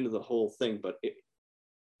not to get into the whole thing, but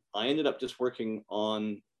I ended up just working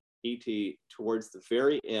on ET towards the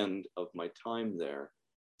very end of my time there.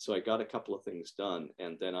 So I got a couple of things done,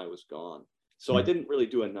 and then I was gone. So I didn't really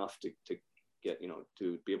do enough to get,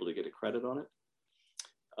 to be able to get a credit on it.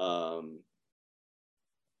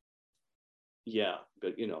 Yeah,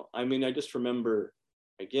 but I mean, I just remember,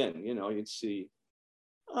 again, you'd see,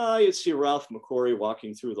 You'd see Ralph McQuarrie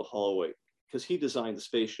walking through the hallway because he designed the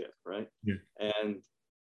spaceship, right? Yeah. And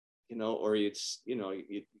or you'd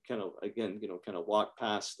kind of again, kind of walk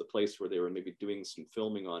past the place where they were maybe doing some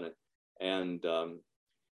filming on it, and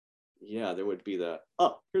yeah, there would be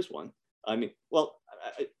here's one. I mean, well,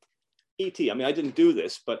 E.T. I mean, I didn't do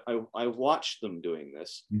this, but I watched them doing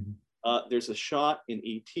this. Mm-hmm. There's a shot in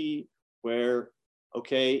E.T. where,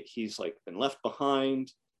 okay, he's like been left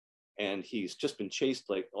behind, and he's just been chased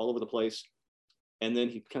like all over the place, and then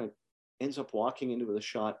he kind of ends up walking into the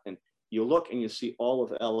shot, and you look and you see all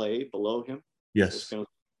of LA below him. Yes. There's kind of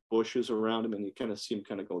bushes around him, and you kind of see him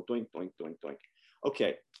kind of go doink, doink, doink, doink.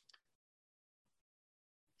 Okay.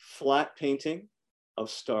 Flat painting of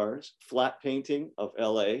stars, flat painting of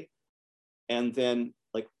LA, and then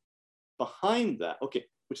like behind that, okay,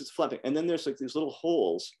 which is flat painting, and then there's like these little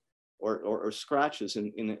holes or scratches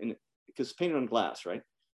in because it's painted on glass, right?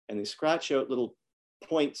 And they scratch out little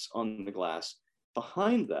points on the glass.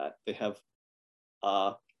 Behind that, they have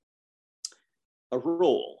a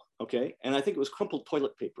roll, okay? And I think it was crumpled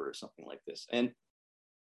toilet paper or something like this. And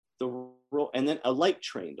the roll, and then a light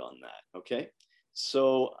trained on that, okay?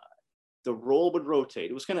 So the roll would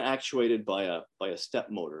rotate. It was kind of actuated by a step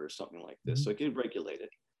motor or something like this. So it could regulate it.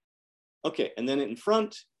 Okay, and then in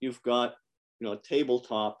front, you've got a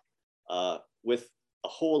tabletop with a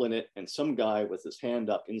hole in it and some guy with his hand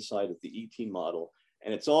up inside of the ET model,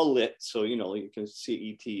 and it's all lit, so you can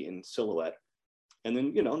see ET in silhouette. And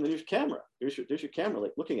then and then there's your camera. There's your camera,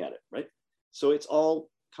 like looking at it, right? So it's all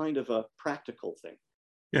kind of a practical thing.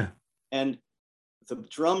 Yeah. And the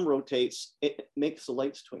drum rotates, it makes the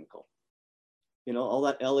lights twinkle. All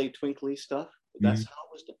that LA twinkly stuff. That's how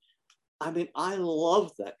it was done. I mean, I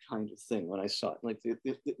love that kind of thing when I saw it,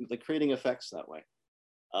 like creating effects that way.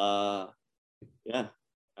 Yeah,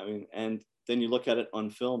 I mean, and then you look at it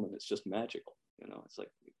on film and it's just magical. It's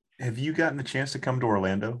like. Have you gotten the chance to come to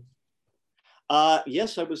Orlando?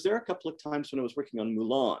 Yes, I was there a couple of times when I was working on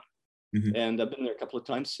Mulan, Mm-hmm. and I've been there a couple of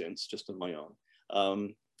times since, just on my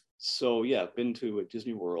own. So yeah, I've been to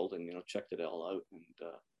Disney World and checked it all out,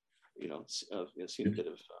 and seen a bit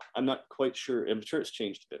of. I'm not quite sure. I'm sure it's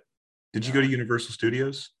changed a bit. Did you go to Universal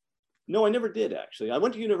Studios? No, I never did actually. I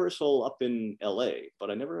went to Universal up in LA,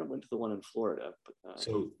 but I never went to the one in Florida.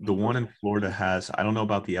 So the one in Florida has, I don't know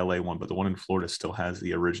about the LA one, but the one in Florida still has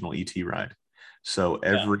the original ET ride. So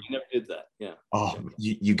I never did that. Yeah. Oh,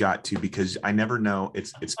 you got to, because I never know.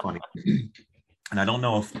 It's funny. And I don't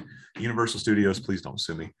know if Universal Studios, please don't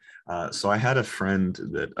sue me. So I had a friend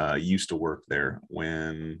that used to work there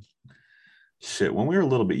when we were a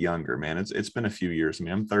little bit younger, man. It's been a few years. I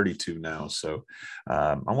mean, I'm 32 now. So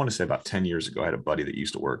I want to say about 10 years ago, I had a buddy that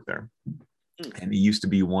used to work there. And he used to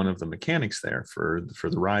be one of the mechanics there for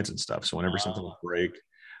the rides and stuff. So whenever something would break,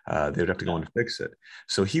 they would have to go in and fix it.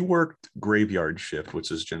 So he worked graveyard shift,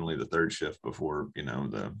 which is generally the third shift before,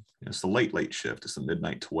 it's the late shift. It's the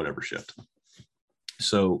midnight to whatever shift.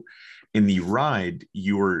 So in the ride,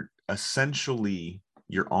 you're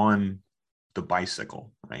on the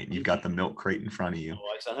bicycle, right? You've got the milk crate in front of you.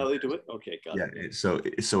 Oh, is that how they do it? Okay, got it. Yeah, so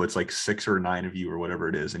it's like 6 or 9 of you or whatever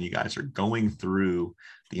it is, and you guys are going through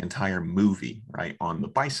the entire movie, right, on the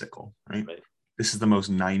bicycle, right? This is the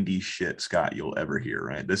most 90s shit, Scott, you'll ever hear,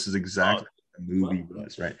 right? This is exactly what the movie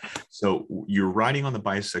was, right? So you're riding on the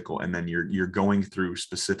bicycle, and then you're going through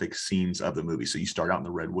specific scenes of the movie. So you start out in the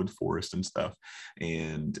redwood forest and stuff,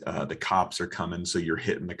 and the cops are coming, so you're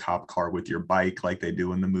hitting the cop car with your bike like they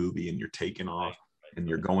do in the movie, and you're taking off. And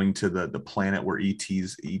you're going to the planet where ET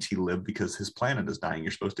live because his planet is dying.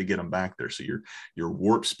 You're supposed to get him back there. So you're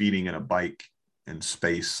warp speeding in a bike in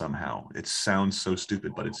space somehow. It sounds so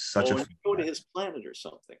stupid, but it's such you go to his planet or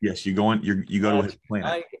something. Yes, you go to his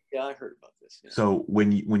planet. I heard about this. Yeah. So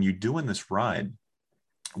when you're doing this ride,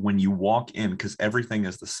 when you walk in, because everything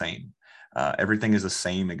is the same. Everything is the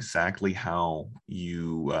same exactly how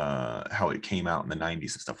it came out in the 90s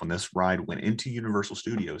and stuff. When this ride went into Universal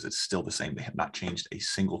Studios, it's still the same. They have not changed a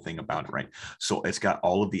single thing about it, right? So it's got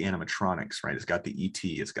all of the animatronics, right? It's got the ET,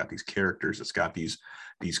 it's got these characters, it's got these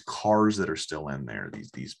cars that are still in there.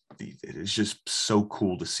 These it is just so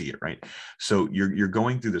cool to see it, right? So you're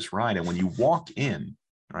going through this ride, and when you walk in,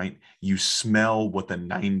 right, you smell what the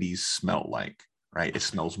 90s smelled like, right? It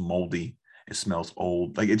smells moldy. It smells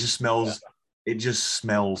old. Like it just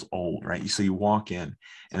smells old, right? So you walk in, and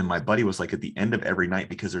then my buddy was like, at the end of every night,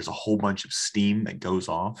 because there's a whole bunch of steam that goes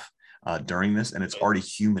off during this, and it's already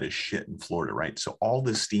humid as shit in Florida, right? So all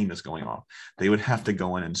this steam is going off. They would have to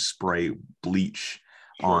go in and spray bleach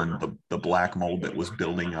on the black mold that was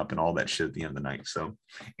building up and all that shit at the end of the night. So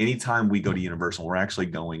anytime we go to Universal, we're actually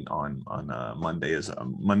going on Monday. Is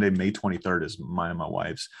Monday, May 23rd is mine and my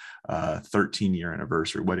wife's 13-year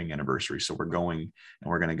anniversary, wedding anniversary. So we're going and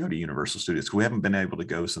we're going to go to Universal Studios. We haven't been able to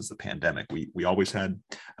go since the pandemic. We always had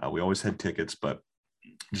tickets, but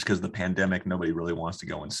just because of the pandemic, nobody really wants to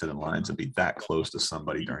go and sit in lines and be that close to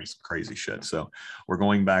somebody during some crazy shit. So we're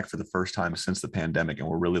going back for the first time since the pandemic, and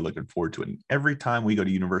we're really looking forward to it. And every time we go to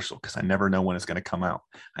Universal, because I never know when it's going to come out,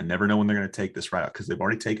 I never know when they're going to take this ride out, because they've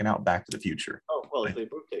already taken out Back to the Future. Oh, well, they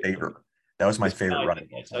both take it. That was my favorite ride.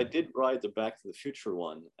 I did ride the Back to the Future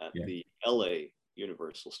one at the LA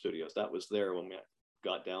Universal Studios. That was there when we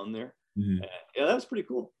got down there. Mm-hmm. Yeah, that was pretty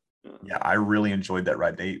cool. Yeah, I really enjoyed that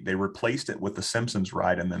ride. They replaced it with the Simpsons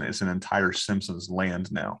ride, and then it's an entire Simpsons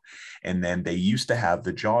land now. And then they used to have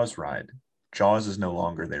the Jaws ride. Jaws is no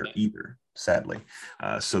longer there either, sadly.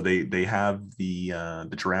 So they have the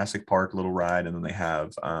Jurassic Park little ride, and then they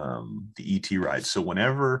have the ET ride. So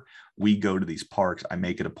whenever we go to these parks, I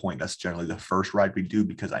make it a point. That's generally the first ride we do,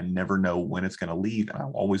 because I never know when it's going to leave, and I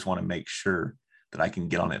always want to make sure that I can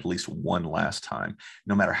get on at least one last time,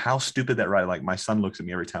 no matter how stupid that ride. Like, my son looks at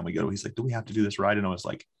me every time we go. He's like, "Do we have to do this ride?" And I was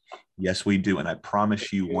like, "Yes, we do." And I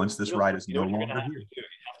promise you, once this ride is no longer here, you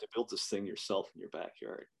have to build this thing yourself in your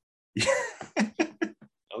backyard.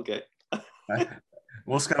 Okay.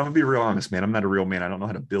 Well, Scott, I'm gonna be real honest, man. I'm not a real man. I don't know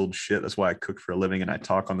how to build shit. That's why I cook for a living, and I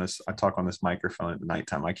talk on this microphone at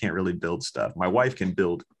nighttime. I can't really build stuff. My wife can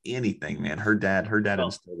build anything, man. Her dad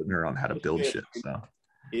instilled in her on how to build shit. So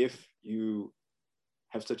if you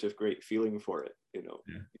have such a great feeling for it, you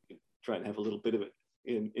can try and have a little bit of it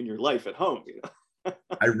in your life at home.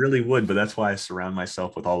 I really would, but that's why I surround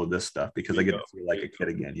myself with all of this stuff, because I get to feel like a kid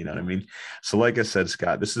again. You know what I mean? So like I said,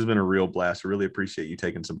 Scott, this has been a real blast. I really appreciate you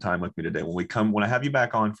taking some time with me today. When I have you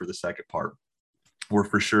back on for the second part, we're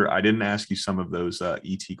for sure. I didn't ask you some of those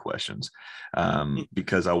ET questions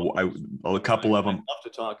because a couple of them. I'd love to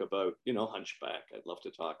talk about, Hunchback. I'd love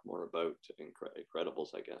to talk more about Incredibles,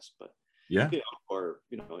 I guess, but or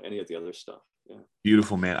any of the other stuff. Yeah.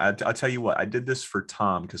 Beautiful, man. I'll tell you what, I did this for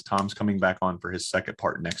Tom, because Tom's coming back on for his second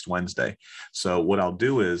part next Wednesday. So what I'll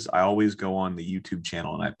do is I always go on the YouTube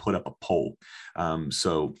channel and I put up a poll.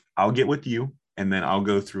 So I'll get with you, and then I'll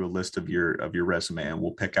go through a list of your resume, and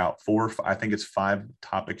we'll pick out I think it's 5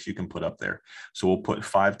 topics you can put up there. So we'll put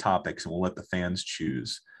 5 topics, and we'll let the fans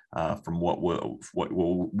choose from what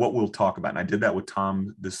we'll talk about. And I did that with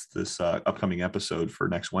Tom this upcoming episode for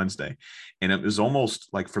next Wednesday, and it was almost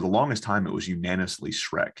like, for the longest time, it was unanimously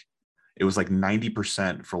Shrek. It was like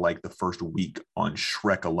 90% for like the first week on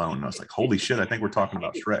Shrek alone. And I was like, holy shit, I think we're talking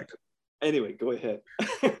about Shrek. Anyway, go ahead.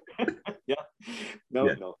 Yeah.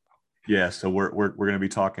 No. Yeah, so we're going to be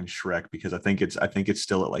talking Shrek, because I think it's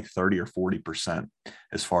still at like 30 or 40%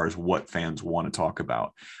 as far as what fans want to talk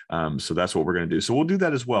about. So that's what we're going to do. So we'll do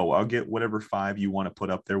that as well. I'll get whatever 5 you want to put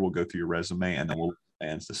up there. We'll go through your resume, and then we'll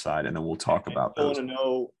fans decide, and then we'll talk about those. I want to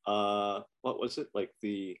know what was it like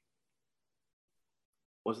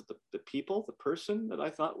was it the people, the person that I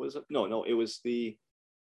thought was no, it was you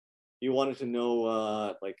wanted to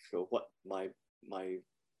know like what my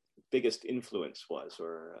biggest influence was,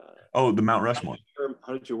 or the Mount Rushmore.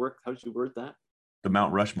 How did you word that? The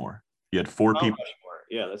Mount Rushmore. You had 4 people. Rushmore.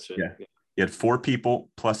 Yeah, that's it. Yeah. You had 4 people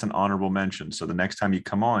plus an honorable mention. So the next time you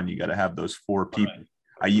come on, you got to have those 4 people.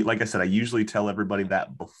 Right. Like I said, I usually tell everybody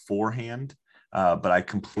that beforehand, but I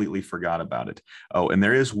completely forgot about it. Oh, and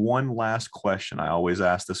there is one last question. I always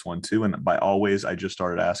ask this one too. And by always, I just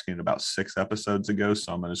started asking it about 6 episodes ago.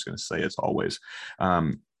 So I'm just going to say it's always.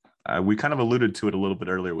 We kind of alluded to it a little bit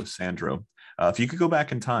earlier with Sandro. If you could go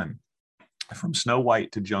back in time from Snow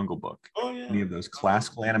White to Jungle Book, any of those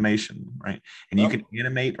classical animation, right? And you can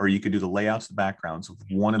animate, or you could do the layouts, the backgrounds of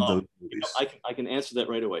one of those movies. I can answer that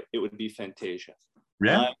right away. It would be Fantasia.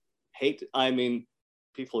 Yeah.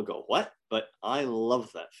 People go, what? But I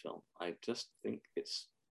love that film. I just think it's,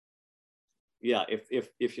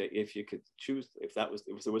 if you could choose, if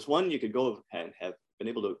there was one you could go and have been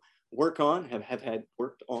able to work on, have had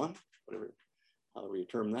worked on, whatever, however you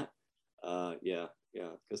term that.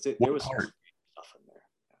 Because there was some stuff in there.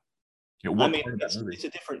 It's a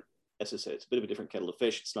different, as I said, it's a bit of a different kettle of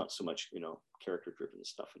fish. It's not so much, character driven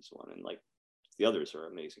stuff and so on. And like the others are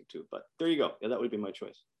amazing too. But there you go. Yeah, that would be my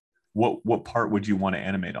choice. What part would you want to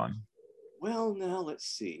animate on? Well, now let's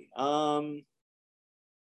see. Well,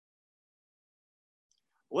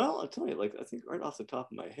 I'll tell you, like, I think right off the top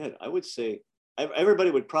of my head, I would say, everybody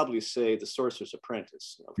would probably say The Sorcerer's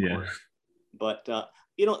Apprentice, of course. But,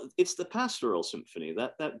 it's the Pastoral Symphony,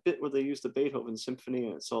 that bit where they use the Beethoven Symphony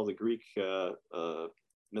and it's all the Greek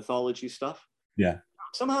mythology stuff. Yeah.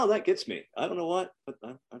 somehow that gets me. I don't know what, but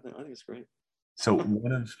I think it's great. So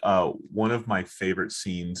one of my favorite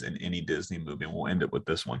scenes in any Disney movie, and we'll end it with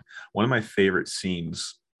this one. One of my favorite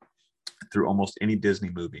scenes through almost any Disney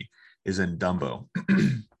movie is in Dumbo.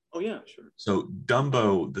 Oh yeah, sure. So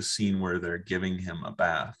Dumbo, the scene where they're giving him a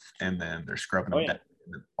bath and then they're scrubbing Oh him yeah. down,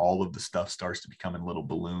 and all of the stuff starts to become in little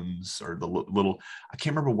balloons or the little, I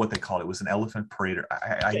can't remember what they called it. It was an elephant parade.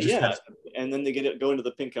 I Yeah, just yeah. had, And then they go into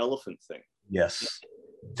the pink elephant thing. yes,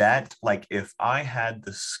 that, like, if I had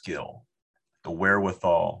the skill, the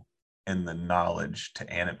wherewithal, and the knowledge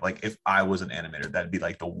to animate, like if I was an animator, that'd be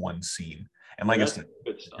like the one scene. And Yeah, like I that's said,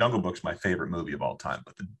 good stuff. Jungle Book's my favorite movie of all time,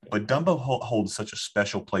 but Dumbo holds such a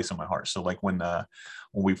special place in my heart. So like when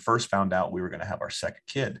we first found out we were going to have our second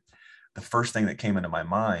kid, the first thing that came into my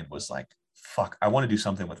mind was like, fuck, I want to do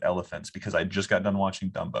something with elephants because I just got done watching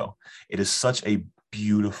Dumbo. It is such a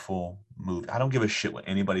beautiful movie. I don't give a shit what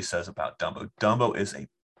anybody says about Dumbo. Dumbo is a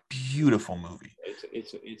beautiful movie.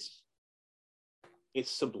 It's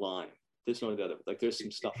sublime. There's no doubt. Like there's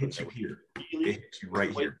some stuff It in hits there you here. really It hits you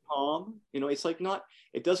right quite here. calm. It's like not.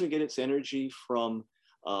 It doesn't get its energy from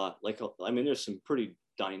I mean, there's some pretty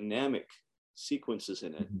dynamic sequences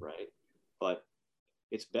in it, Mhm. right? But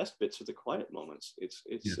its best bits are the quiet moments. It's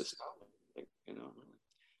Yes. just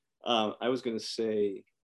I was going to say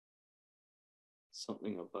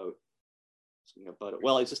something about it.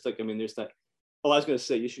 Well, it's just like, I mean, there's that. Oh, I was going to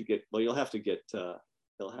say you should get. Well, you'll have to get.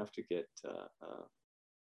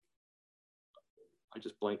 I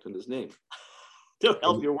just blanked on his name. To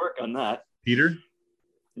help your work on that. Peter?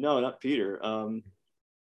 No, not Peter.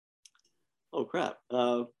 Oh crap.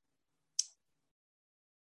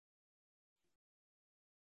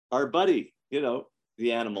 Our buddy,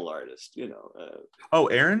 the animal artist. Oh,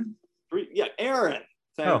 Aaron? Yeah, Aaron.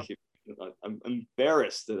 Oh, Thank you. I'm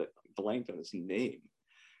embarrassed that I blanked on his name,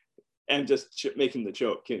 and just making the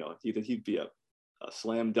joke. He'd be a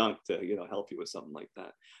slam dunk to help you with something like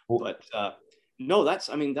that. well, But no, that's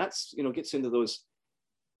gets into those.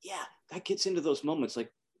 Yeah, that gets into those moments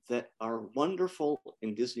like that are wonderful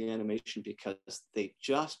in Disney animation because they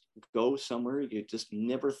just go somewhere you just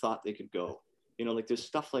never thought they could go. Like there's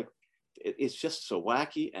stuff like it's just so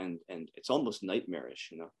wacky and it's almost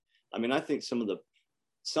nightmarish. I mean, I think some of the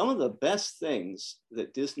best things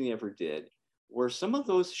that Disney ever did were some of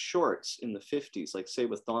those shorts in the 50s, like say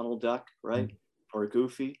with Donald Duck, right? Or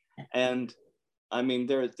Goofy. And I mean,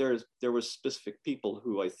 there was specific people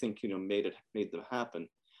who I think, made them happen,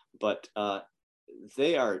 but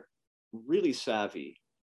they are really savvy.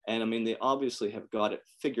 And I mean, they obviously have got it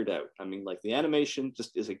figured out. I mean, like the animation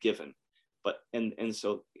just is a given, but, and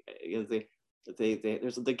so there's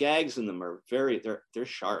the gags in them are they're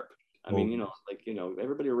sharp. I mean,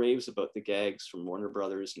 everybody raves about the gags from Warner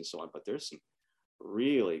Brothers and so on, but there's some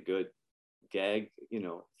really good gag,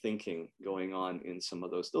 thinking going on in some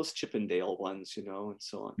of those Chip and Dale ones, and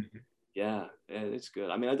so on. Yeah, it's good.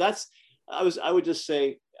 I mean, I would just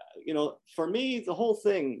say, for me, the whole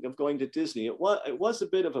thing of going to Disney, it was a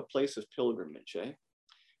bit of a place of pilgrimage,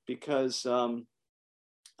 because I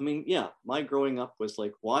mean, yeah, my growing up was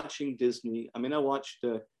like watching Disney. I mean, I watched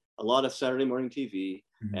a lot of Saturday morning TV,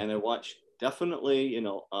 and I watched definitely, I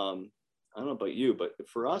don't know about you, but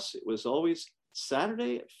for us, it was always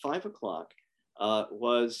Saturday at 5:00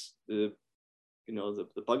 was the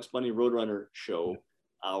Bugs Bunny Roadrunner show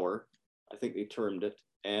hour, I think they termed it,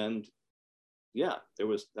 and yeah,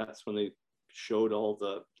 that's when they showed all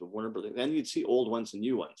the Warner Brothers, and you'd see old ones and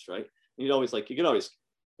new ones, right? And you could always like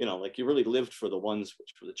you really lived for the ones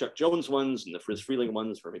which were the Chuck Jones ones and the Friz Freleng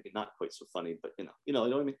ones were maybe not quite so funny, but you know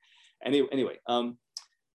what I mean. Anyway,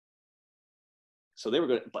 so they were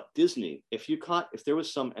good, but Disney, if there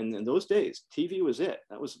was some, and in those days, TV was it.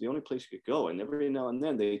 That was the only place you could go, and every now and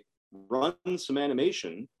then they run some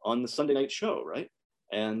animation on the Sunday night show, right?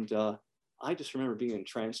 And I just remember being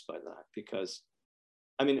entranced by that because,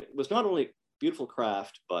 I mean, it was not only beautiful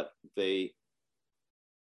craft, but they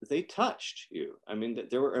touched you. I mean,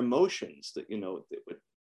 there were emotions that you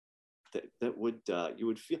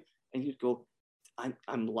would feel, and you'd go,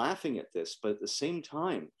 I'm laughing at this, but at the same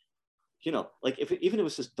time, like even if it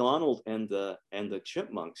was just Donald and the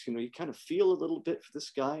chipmunks, you kind of feel a little bit for this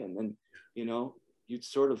guy, and then you'd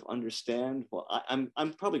sort of understand. Well, I'm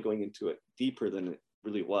probably going into it deeper than it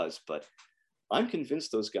really was, but I'm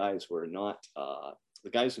convinced those guys were not the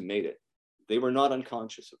guys who made it. They were not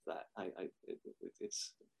unconscious of that. It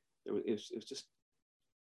was just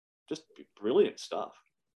brilliant stuff.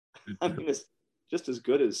 I mean, it's just as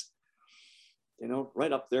good as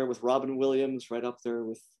right up there with Robin Williams, right up there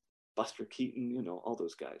with Buster Keaton, all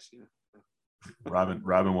those guys. Yeah.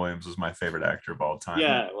 Robin Williams was my favorite actor of all time.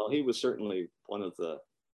 Yeah, well, he was certainly one of the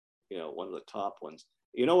top ones.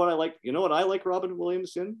 You know what I like? You know what I like Robin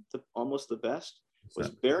Williams in almost the best was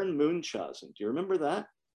Baron Munchausen. Do you remember that?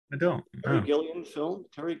 I don't. Terry Gilliam film.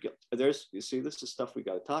 You see, this is stuff we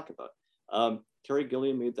got to talk about. Terry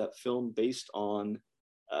Gilliam made that film based on.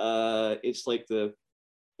 It's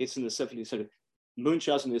in the 17th century.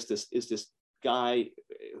 Munchausen is this guy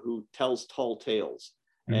who tells tall tales,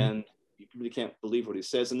 and you really can't believe what he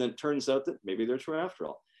says. And then it turns out that maybe they're true after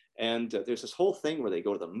all. And there's this whole thing where they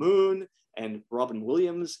go to the moon, and Robin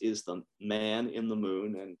Williams is the man in the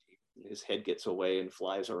moon, and his head gets away and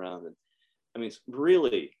flies around. And I mean, it's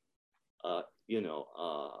really, what do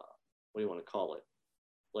you want to call it?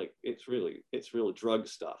 Like, it's real drug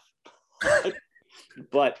stuff,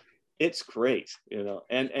 but it's great,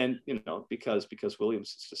 and because Williams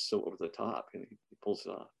is just so over the top, and he pulls it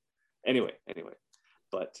off. Anyway,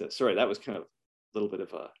 but sorry, that was kind of a little bit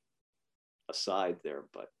of a aside there,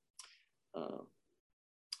 but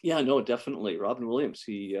yeah, no, definitely Robin Williams.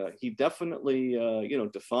 He definitely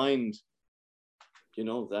defined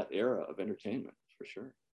that era of entertainment for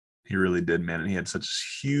sure. He really did, man. And he had such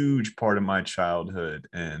a huge part of my childhood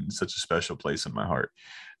and such a special place in my heart.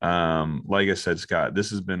 Like I said, Scott,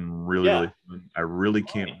 this has been really fun. I really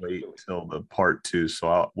can't wait till the part 2.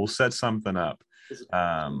 So we'll set something up.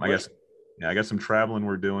 I got some traveling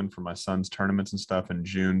we're doing for my son's tournaments and stuff in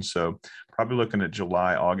June. So probably looking at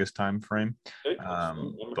July, August timeframe.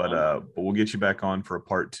 But we'll get you back on for a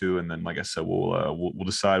part 2. And then, like I said, we'll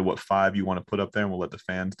decide what 5 you want to put up there, and we'll let the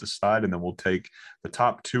fans decide. And then we'll take the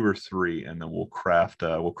top 2 or 3, and then we'll craft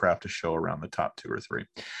a show around the top 2 or 3.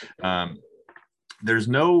 There's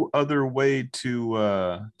no other way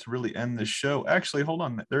to really end the show. Actually, hold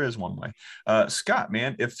on. There is one way. Scott,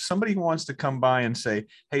 man, if somebody wants to come by and say,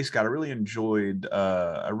 "Hey, Scott, I really enjoyed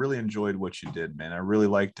what you did, man. I really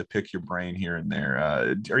like to pick your brain here and there."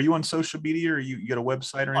 Are you on social media, or you got a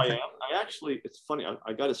website or anything? I am. It's funny.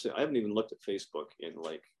 I got to say, I haven't even looked at Facebook in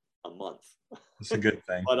like a month. It's a good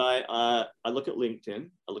thing. But I look at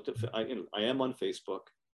LinkedIn. I am on Facebook,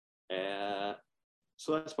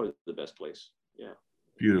 so that's probably the best place. Yeah.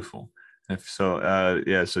 Beautiful. Make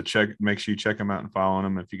sure you check them out and follow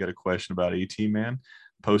them. If you got a question about ET, man,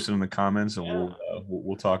 post it in the comments, and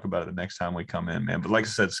we'll talk about it the next time we come in, man. But like I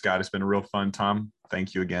said, Scott, it's been a real fun. Tom,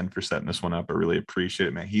 thank you again for setting this one up. I really appreciate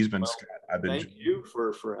it, man. Scott. Thank you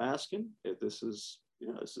for asking. This is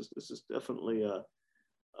definitely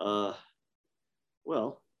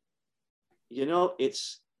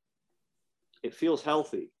it feels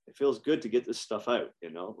healthy. It feels good to get this stuff out,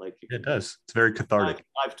 like it does. It's very cathartic.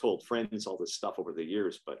 I've told friends all this stuff over the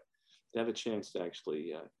years, but to have a chance to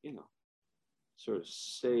actually, sort of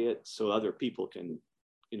say it so other people can,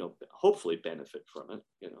 hopefully benefit from it,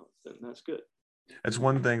 then that's good. That's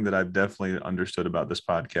one thing that I've definitely understood about this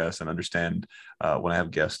podcast and understand when I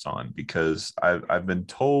have guests on, because I've been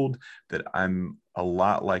told that I'm a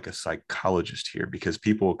lot like a psychologist here, because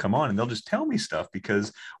people will come on and they'll just tell me stuff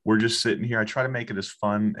because we're just sitting here. I try to make it as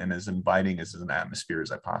fun and as inviting as an atmosphere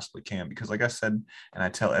as I possibly can, because like I said, and I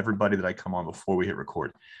tell everybody that I come on before we hit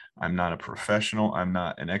record, I'm not a professional. I'm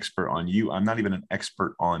not an expert on you. I'm not even an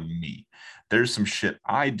expert on me. There's some shit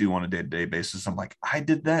I do on a day-to-day basis. I'm like, I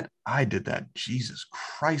did that. Jesus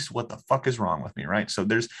Christ, what the fuck is wrong with me? Right. So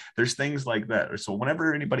there's things like that. So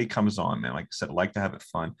whenever anybody comes on, man, like I said, I like to have it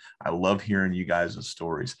fun. I love hearing you guys'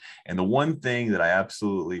 stories. And the one thing that I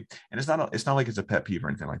absolutely, and it's not like it's a pet peeve or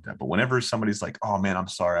anything like that, but whenever somebody's like, "Oh man, I'm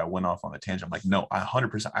sorry, I went off on a tangent," I'm like, no,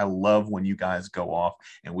 100%. I love when you guys go off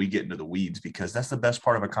and we get into the weeds, because that's the best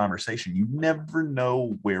part of a conversation. You never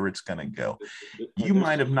know where it's going to go. You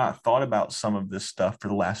might have not thought about some of this stuff for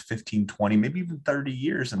the last 15, 20, maybe even 30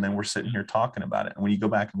 years. And then we're sitting here talking about it. And when you go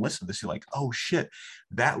back and listen to this, you're like, oh shit,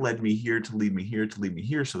 that led me here to lead me here to lead me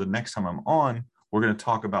here. So the next time I'm on, we're going to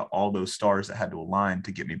talk about all those stars that had to align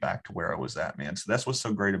to get me back to where I was at, man. So that's what's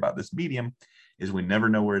so great about this medium, is we never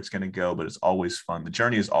know where it's going to go, but it's always fun. The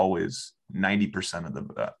journey is always 90% of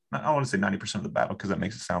the, I don't want to say 90% of the battle, because that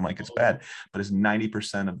makes it sound like it's bad, but it's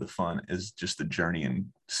 90% of the fun is just the journey and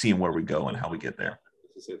seeing where we go and how we get there.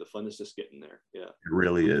 Say the fun is just getting there. Yeah, it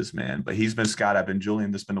really is, man. But he's been Scott. I've been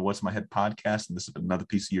Julian. This has been the What's in My Head podcast, and this has been another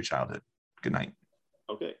piece of your childhood. Good night.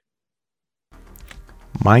 Okay.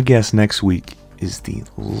 My guest next week is the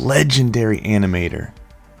legendary animator,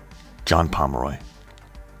 John Pomeroy.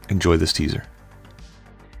 Enjoy this teaser.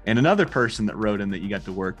 And another person that wrote in that you got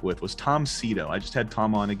to work with was Tom Cito. I just had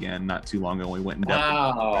Tom on again not too long ago. We went in depth.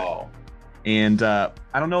 Wow. And I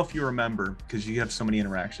don't know if you remember, because you have so many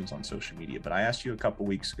interactions on social media, but I asked you a couple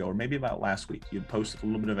weeks ago, or maybe about last week, you had posted a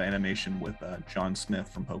little bit of animation with John Smith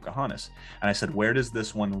from Pocahontas. And I said, where does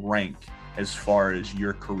this one rank as far as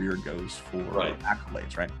your career goes for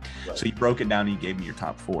accolades, right? So you broke it down and you gave me your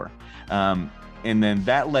top 4. And then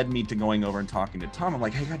that led me to going over and talking to Tom. I'm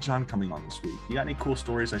like, hey, I got John coming on this week. You got any cool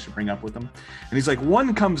stories I should bring up with him? And he's like,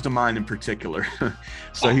 one comes to mind in particular.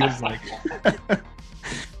 So he was like,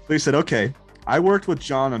 they said, okay, I worked with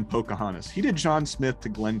John on Pocahontas. He did John Smith to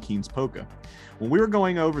Glenn Keane's Polka. When we were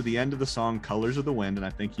going over the end of the song Colors of the Wind, and I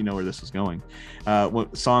think you know where this is going,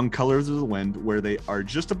 song Colors of the Wind, where they are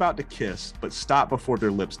just about to kiss, but stop before their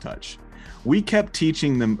lips touch. We kept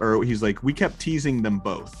teaching them, or he's like, we kept teasing them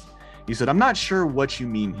both. He said, I'm not sure what you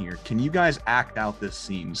mean here. Can you guys act out this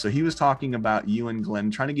scene? So he was talking about you and Glenn,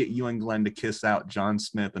 trying to get you and Glenn to kiss out John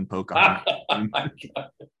Smith and Pocahontas.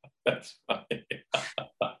 That's funny.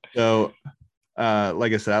 So,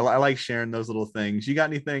 like I said, I like sharing those little things. You got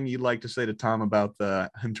anything you'd like to say to Tom about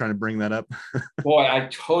him trying to bring that up? Boy, I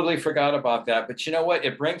totally forgot about that. But you know what?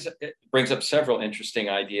 It brings up several interesting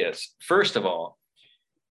ideas. First of all,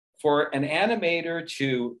 for an animator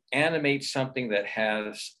to animate something that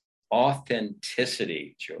has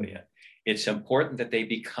authenticity, Julia, it's important that they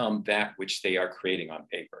become that which they are creating on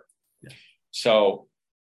paper. Yeah. So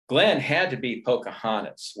Glenn had to be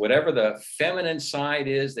Pocahontas. Whatever the feminine side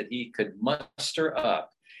is that he could muster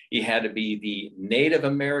up, he had to be the Native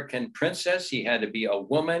American princess. He had to be a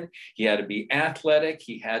woman. He had to be athletic.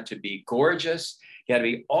 He had to be gorgeous. He had to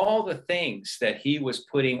be all the things that he was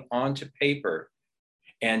putting onto paper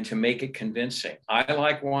and to make it convincing. I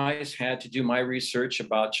likewise had to do my research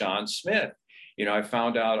about John Smith. You know, I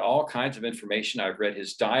found out all kinds of information. I've read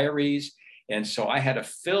his diaries. And so I had to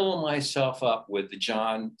fill myself up with the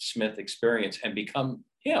John Smith experience and become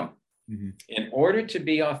him in order to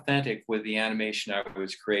be authentic with the animation I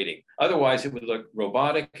was creating. Otherwise, it would look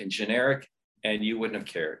robotic and generic, and you wouldn't have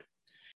cared.